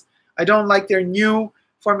less. I don't like their new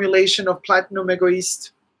formulation of Platinum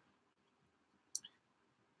Egoiste.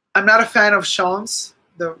 I'm not a fan of Chance,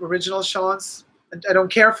 the original Chance. I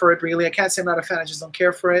don't care for it, really. I can't say I'm not a fan. I just don't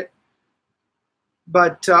care for it.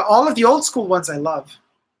 But all of the old school ones I love.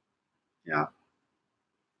 Yeah.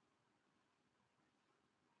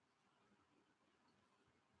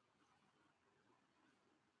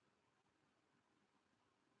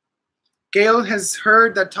 Gail has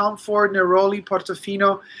heard that Tom Ford Neroli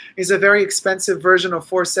Portofino is a very expensive version of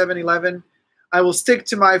 4711. I will stick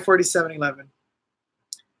to my 4711.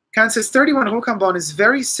 Khan says 31 Rocambon is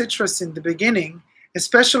very citrus in the beginning,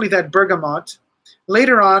 especially that bergamot.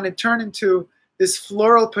 Later on, it turned into this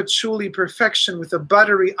floral patchouli perfection with a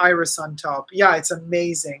buttery iris on top. Yeah, it's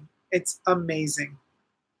amazing. It's amazing.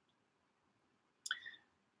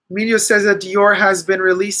 Emilio says that Dior has been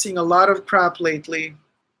releasing a lot of crap lately.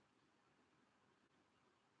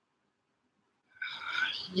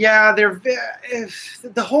 Yeah,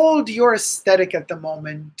 the whole Dior aesthetic at the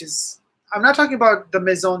moment is, I'm not talking about the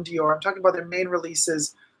Maison Dior, I'm talking about their main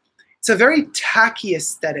releases. It's a very tacky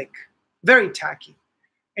aesthetic, very tacky.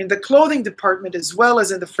 In the clothing department as well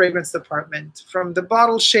as in the fragrance department, from the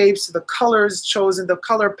bottle shapes to the colors chosen, the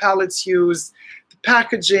color palettes used, the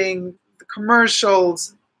packaging, the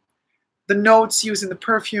commercials, the notes used in the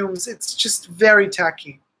perfumes, it's just very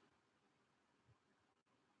tacky.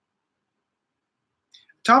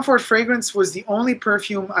 Tom Ford fragrance was the only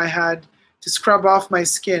perfume I had to scrub off my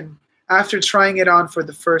skin after trying it on for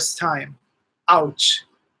the first time. Ouch.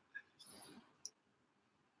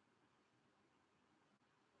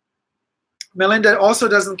 Melinda also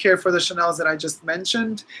doesn't care for the Chanels that I just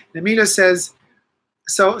mentioned. And Amita says,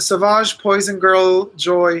 so Sauvage, Poison Girl,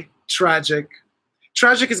 Joy, Tragic.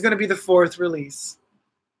 Tragic is going to be the 4th release.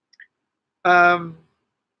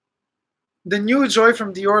 The new Joy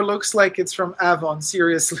from Dior looks like it's from Avon,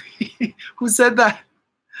 seriously. Who said that?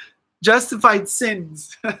 Justified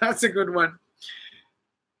Sins. That's a good one.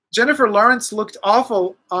 Jennifer Lawrence looked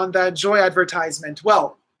awful on that Joy advertisement.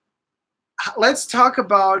 Well, let's talk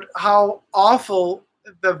about how awful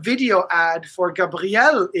the video ad for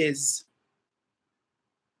Gabrielle is.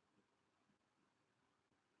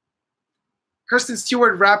 Kristen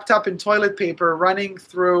Stewart wrapped up in toilet paper running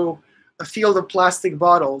through a field of plastic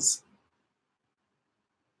bottles.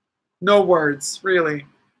 No words, really.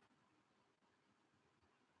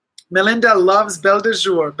 Melinda loves Belle de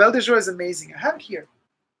Jour. Belle de Jour is amazing. I have it here.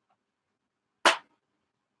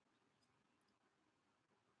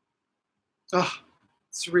 Oh,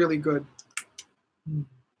 it's really good.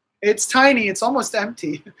 It's tiny. It's almost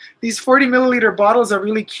empty. These 40 milliliter bottles are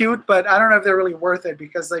really cute, but I don't know if they're really worth it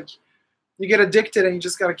because like you get addicted and you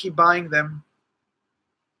just got to keep buying them.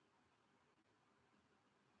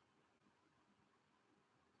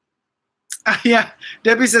 Yeah,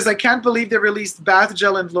 Debbie says, I can't believe they released bath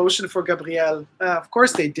gel and lotion for Gabrielle. Of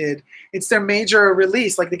course they did. It's their major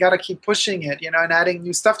release. Like, they got to keep pushing it, you know, and adding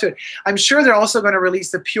new stuff to it. I'm sure they're also going to release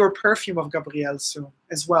the pure perfume of Gabrielle soon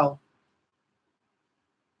as well.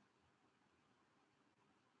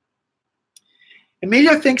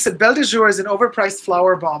 Emilia thinks that Belle de Jour is an overpriced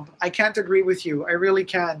flower bomb. I can't agree with you. I really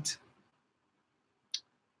can't.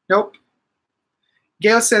 Nope.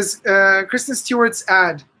 Gail says, Kristen Stewart's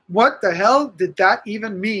ad. What the hell did that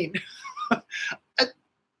even mean?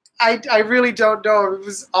 I really don't know. It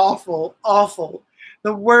was awful, awful.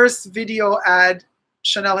 The worst video ad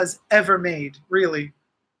Chanel has ever made, really.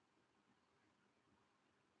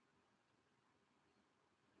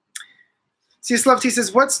 Cieslav T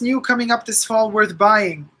says, what's new coming up this fall worth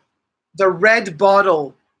buying? The red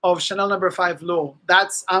bottle of Chanel No. 5 L'Eau.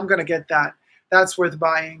 I'm going to get that. That's worth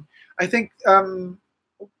buying. I think...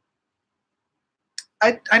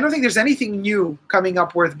 I don't think there's anything new coming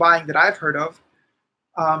up worth buying that I've heard of.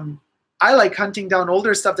 I like hunting down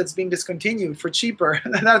older stuff that's being discontinued for cheaper.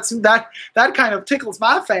 that kind of tickles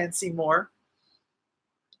my fancy more.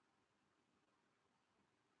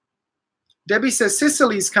 Debbie says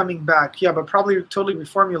Sicily's coming back. Yeah, but probably totally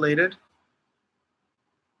reformulated.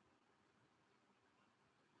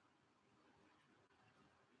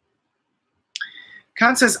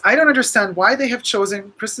 Khan says, I don't understand why they have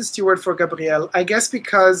chosen Kristen Stewart for Gabrielle. I guess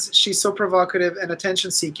because she's so provocative and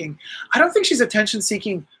attention-seeking. I don't think she's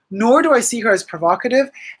attention-seeking, nor do I see her as provocative,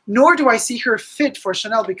 nor do I see her fit for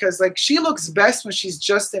Chanel because like she looks best when she's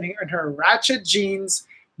just in her ratchet jeans,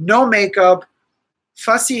 no makeup,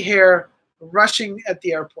 fussy hair, rushing at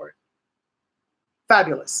the airport.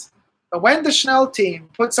 Fabulous. But when the Chanel team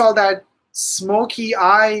puts all that smoky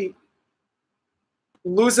eye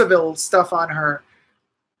Lousaville stuff on her,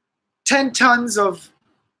 10 tons of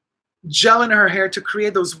gel in her hair to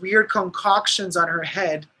create those weird concoctions on her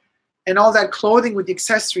head, and all that clothing with the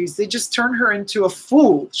accessories, they just turn her into a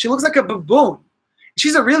fool. She looks like a baboon.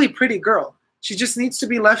 She's a really pretty girl. She just needs to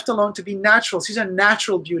be left alone to be natural. She's a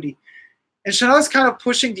natural beauty. And Chanel is kind of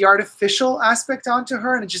pushing the artificial aspect onto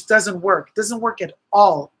her, and it just doesn't work. It doesn't work at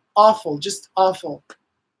all. Awful, just awful.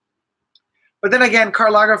 But then again,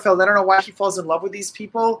 Karl Lagerfeld, I don't know why he falls in love with these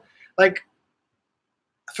people. Like,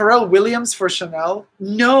 Pharrell Williams for Chanel?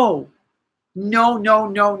 No. No, no,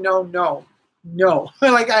 no, no, no, no.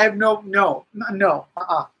 Like I have no.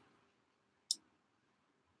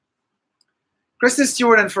 Kristen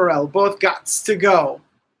Stewart and Pharrell both got to go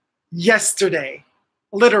yesterday,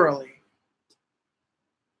 literally.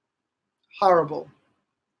 Horrible.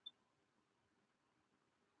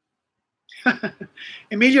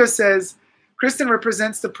 Emilio says, Kristen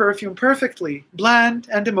represents the perfume perfectly, bland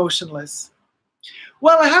and emotionless.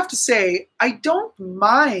 Well, I have to say, I don't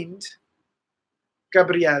mind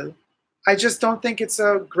Gabrielle. I just don't think it's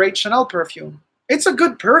a great Chanel perfume. It's a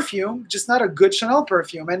good perfume, just not a good Chanel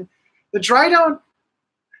perfume. And the dry down,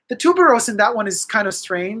 the tuberose in that one is kind of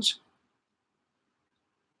strange.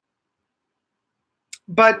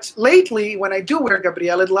 But lately, when I do wear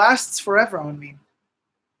Gabrielle, it lasts forever on me.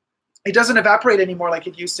 It doesn't evaporate anymore like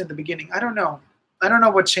it used to in the beginning. I don't know. I don't know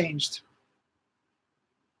what changed.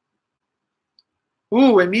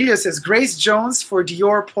 Ooh, Emilia says, Grace Jones for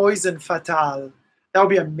Dior Poison Fatale. That would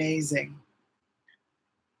be amazing.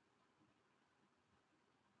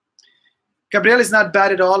 Gabrielle is not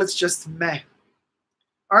bad at all. It's just meh.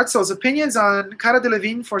 Art Souls, opinions on Cara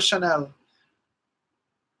Delevingne for Chanel.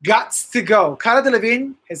 Gots to go. Cara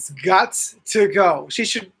Delevingne has got to go. She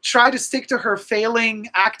should try to stick to her failing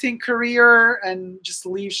acting career and just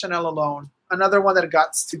leave Chanel alone. Another one that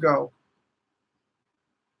got to go.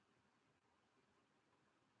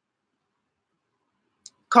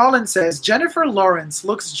 Colin says, Jennifer Lawrence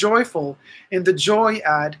looks joyful in the Joy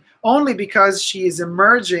ad only because she is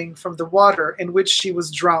emerging from the water in which she was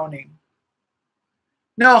drowning.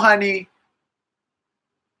 No, honey.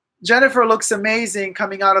 Jennifer looks amazing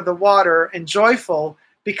coming out of the water and joyful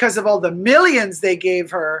because of all the millions they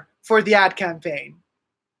gave her for the ad campaign.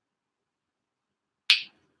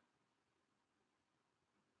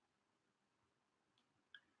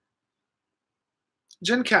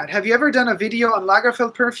 Jinkat, have you ever done a video on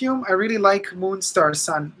Lagerfeld perfume? I really like Moonstar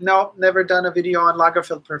Sun. No, never done a video on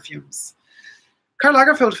Lagerfeld perfumes. Karl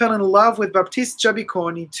Lagerfeld fell in love with Baptiste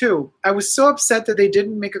Giabiconi too. I was so upset that they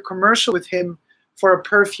didn't make a commercial with him for a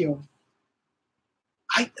perfume.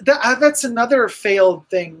 That's another failed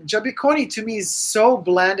thing. Giabiconi to me is so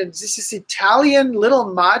bland and just this Italian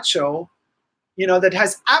little macho, you know, that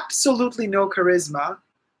has absolutely no charisma.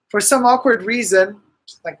 For some awkward reason,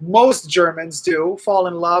 like most Germans do, fall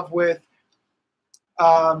in love with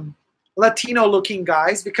Latino-looking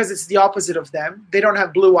guys because it's the opposite of them. They don't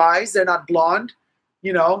have blue eyes. They're not blonde,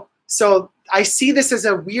 you know. So I see this as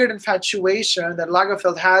a weird infatuation that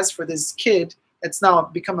Lagerfeld has for this kid that's now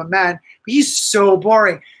become a man. But he's so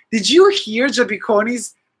boring. Did you hear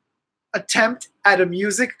Giabiconi's attempt at a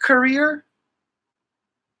music career?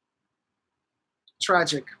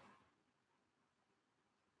 Tragic.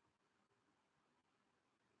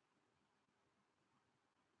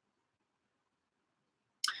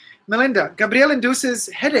 Melinda, Gabrielle induces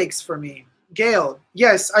headaches for me. Gail,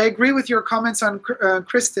 yes, I agree with your comments on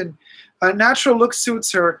Kristen. Natural look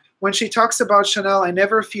suits her. When she talks about Chanel, I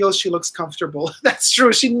never feel she looks comfortable. That's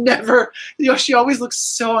true. She never, you know, she always looks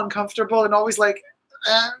so uncomfortable and always like,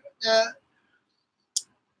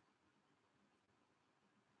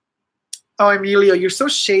 Oh, Emilio, you're so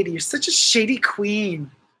shady. You're such a shady queen.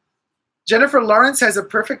 Jennifer Lawrence has a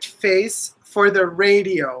perfect face for the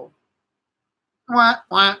radio. Wah,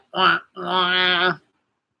 wah, wah, wah.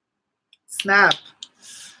 Snap.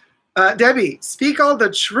 Debbie, speak all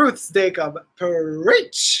the truths, Dacob.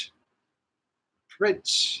 Preach.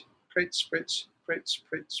 Preach. Preach, preach, preach,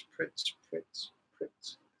 preach, preach, preach,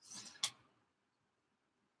 preach.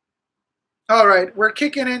 All right, we're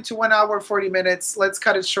kicking into 1 hour, 40 minutes. Let's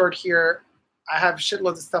cut it short here. I have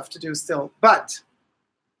shitloads of stuff to do still. But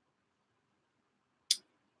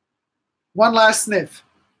one last sniff.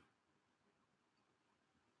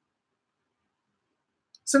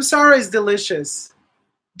 Samsara is delicious,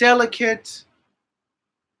 delicate,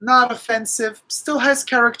 not offensive, still has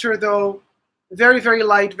character though, very, very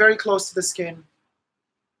light, very close to the skin.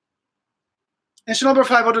 And Chanel No.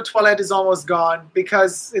 5 Eau de Toilette is almost gone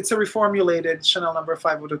because it's a reformulated Chanel No.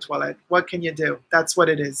 5 Eau de Toilette. What can you do? That's what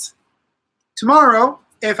it is. Tomorrow,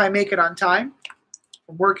 if I make it on time,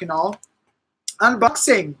 from work and all,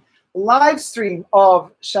 unboxing, live stream of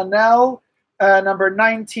Chanel number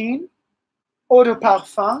 19. Eau de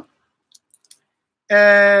Parfum,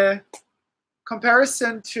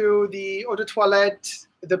 comparison to the Eau de Toilette,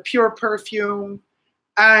 the pure perfume,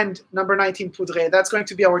 and number 19 Poudre. That's going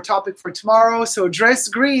to be our topic for tomorrow. So dress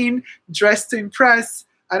green, dress to impress.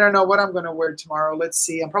 I don't know what I'm going to wear tomorrow. Let's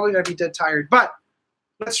see. I'm probably going to be dead tired, but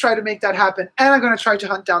let's try to make that happen. And I'm going to try to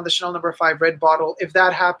hunt down the Chanel No. 5 red bottle. If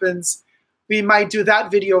that happens, we might do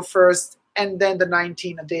that video first and then the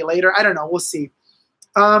 19 a day later. I don't know. We'll see.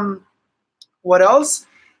 What else?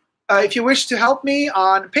 If you wish to help me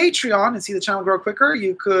on Patreon and see the channel grow quicker,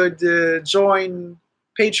 you could join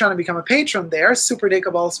Patreon and become a patron there. Super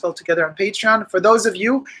Dacob all spelled together on Patreon. For those of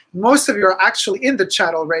you, most of you are actually in the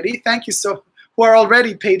chat already. Thank you who are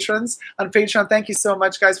already patrons on Patreon. Thank you so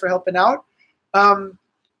much, guys, for helping out.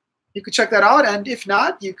 You could check that out, and if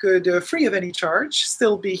not, you could, free of any charge,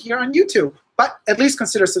 still be here on YouTube. But at least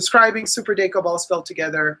consider subscribing. Super Dacob all spelled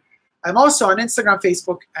together. I'm also on Instagram,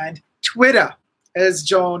 Facebook, and Twitter, as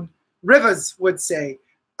Joan Rivers would say.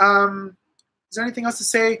 Is there anything else to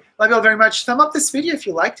say? Love you all very much. Thumb up this video if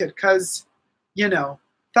you liked it, because, you know,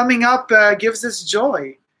 thumbing up gives us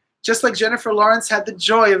joy. Just like Jennifer Lawrence had the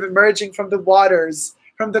joy of emerging from the waters,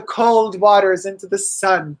 from the cold waters into the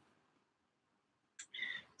sun.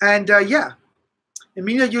 And yeah,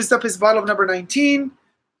 Emilio used up his bottle of number 19.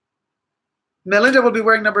 Melinda will be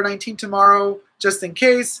wearing number 19 tomorrow, just in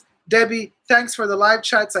case. Debbie, thanks for the live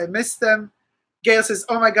chats. I missed them. Gail says,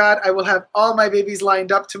 oh my God, I will have all my babies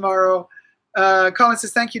lined up tomorrow. Colin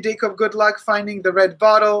says, thank you, Dacob. Good luck finding the red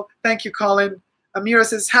bottle. Thank you, Colin. Amira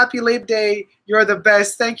says, happy Labor Day. You're the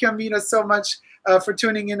best. Thank you, Amira, so much for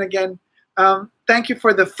tuning in again. Thank you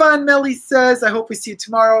for the fun, Melly says. I hope we see you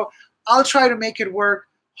tomorrow. I'll try to make it work.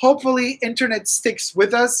 Hopefully, internet sticks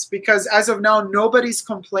with us, because as of now, nobody's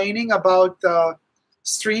complaining about the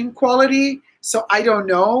stream quality. So I don't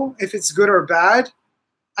know if it's good or bad.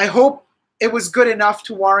 I hope it was good enough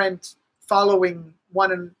to warrant following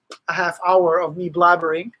 1.5 hours of me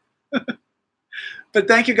blabbering. But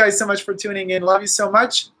thank you guys so much for tuning in. Love you so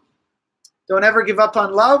much. Don't ever give up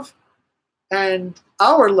on love. And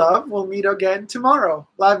our love will meet again tomorrow.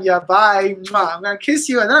 Love ya. Bye. Mwah. I'm going to kiss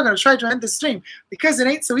you, and then I'm going to try to end the stream, because it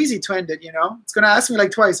ain't so easy to end it, you know? It's going to ask me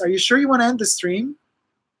like twice, are you sure you want to end the stream?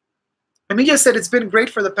 Amelia said it's been great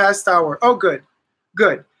for the past hour. Oh, good.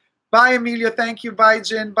 Good. Bye, Amelia. Thank you. Bye,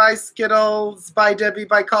 Jen. Bye, Skittles. Bye, Debbie.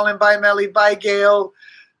 Bye, Colin. Bye, Melly. Bye, Gail.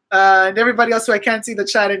 And everybody else who I can't see the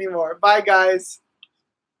chat anymore. Bye, guys.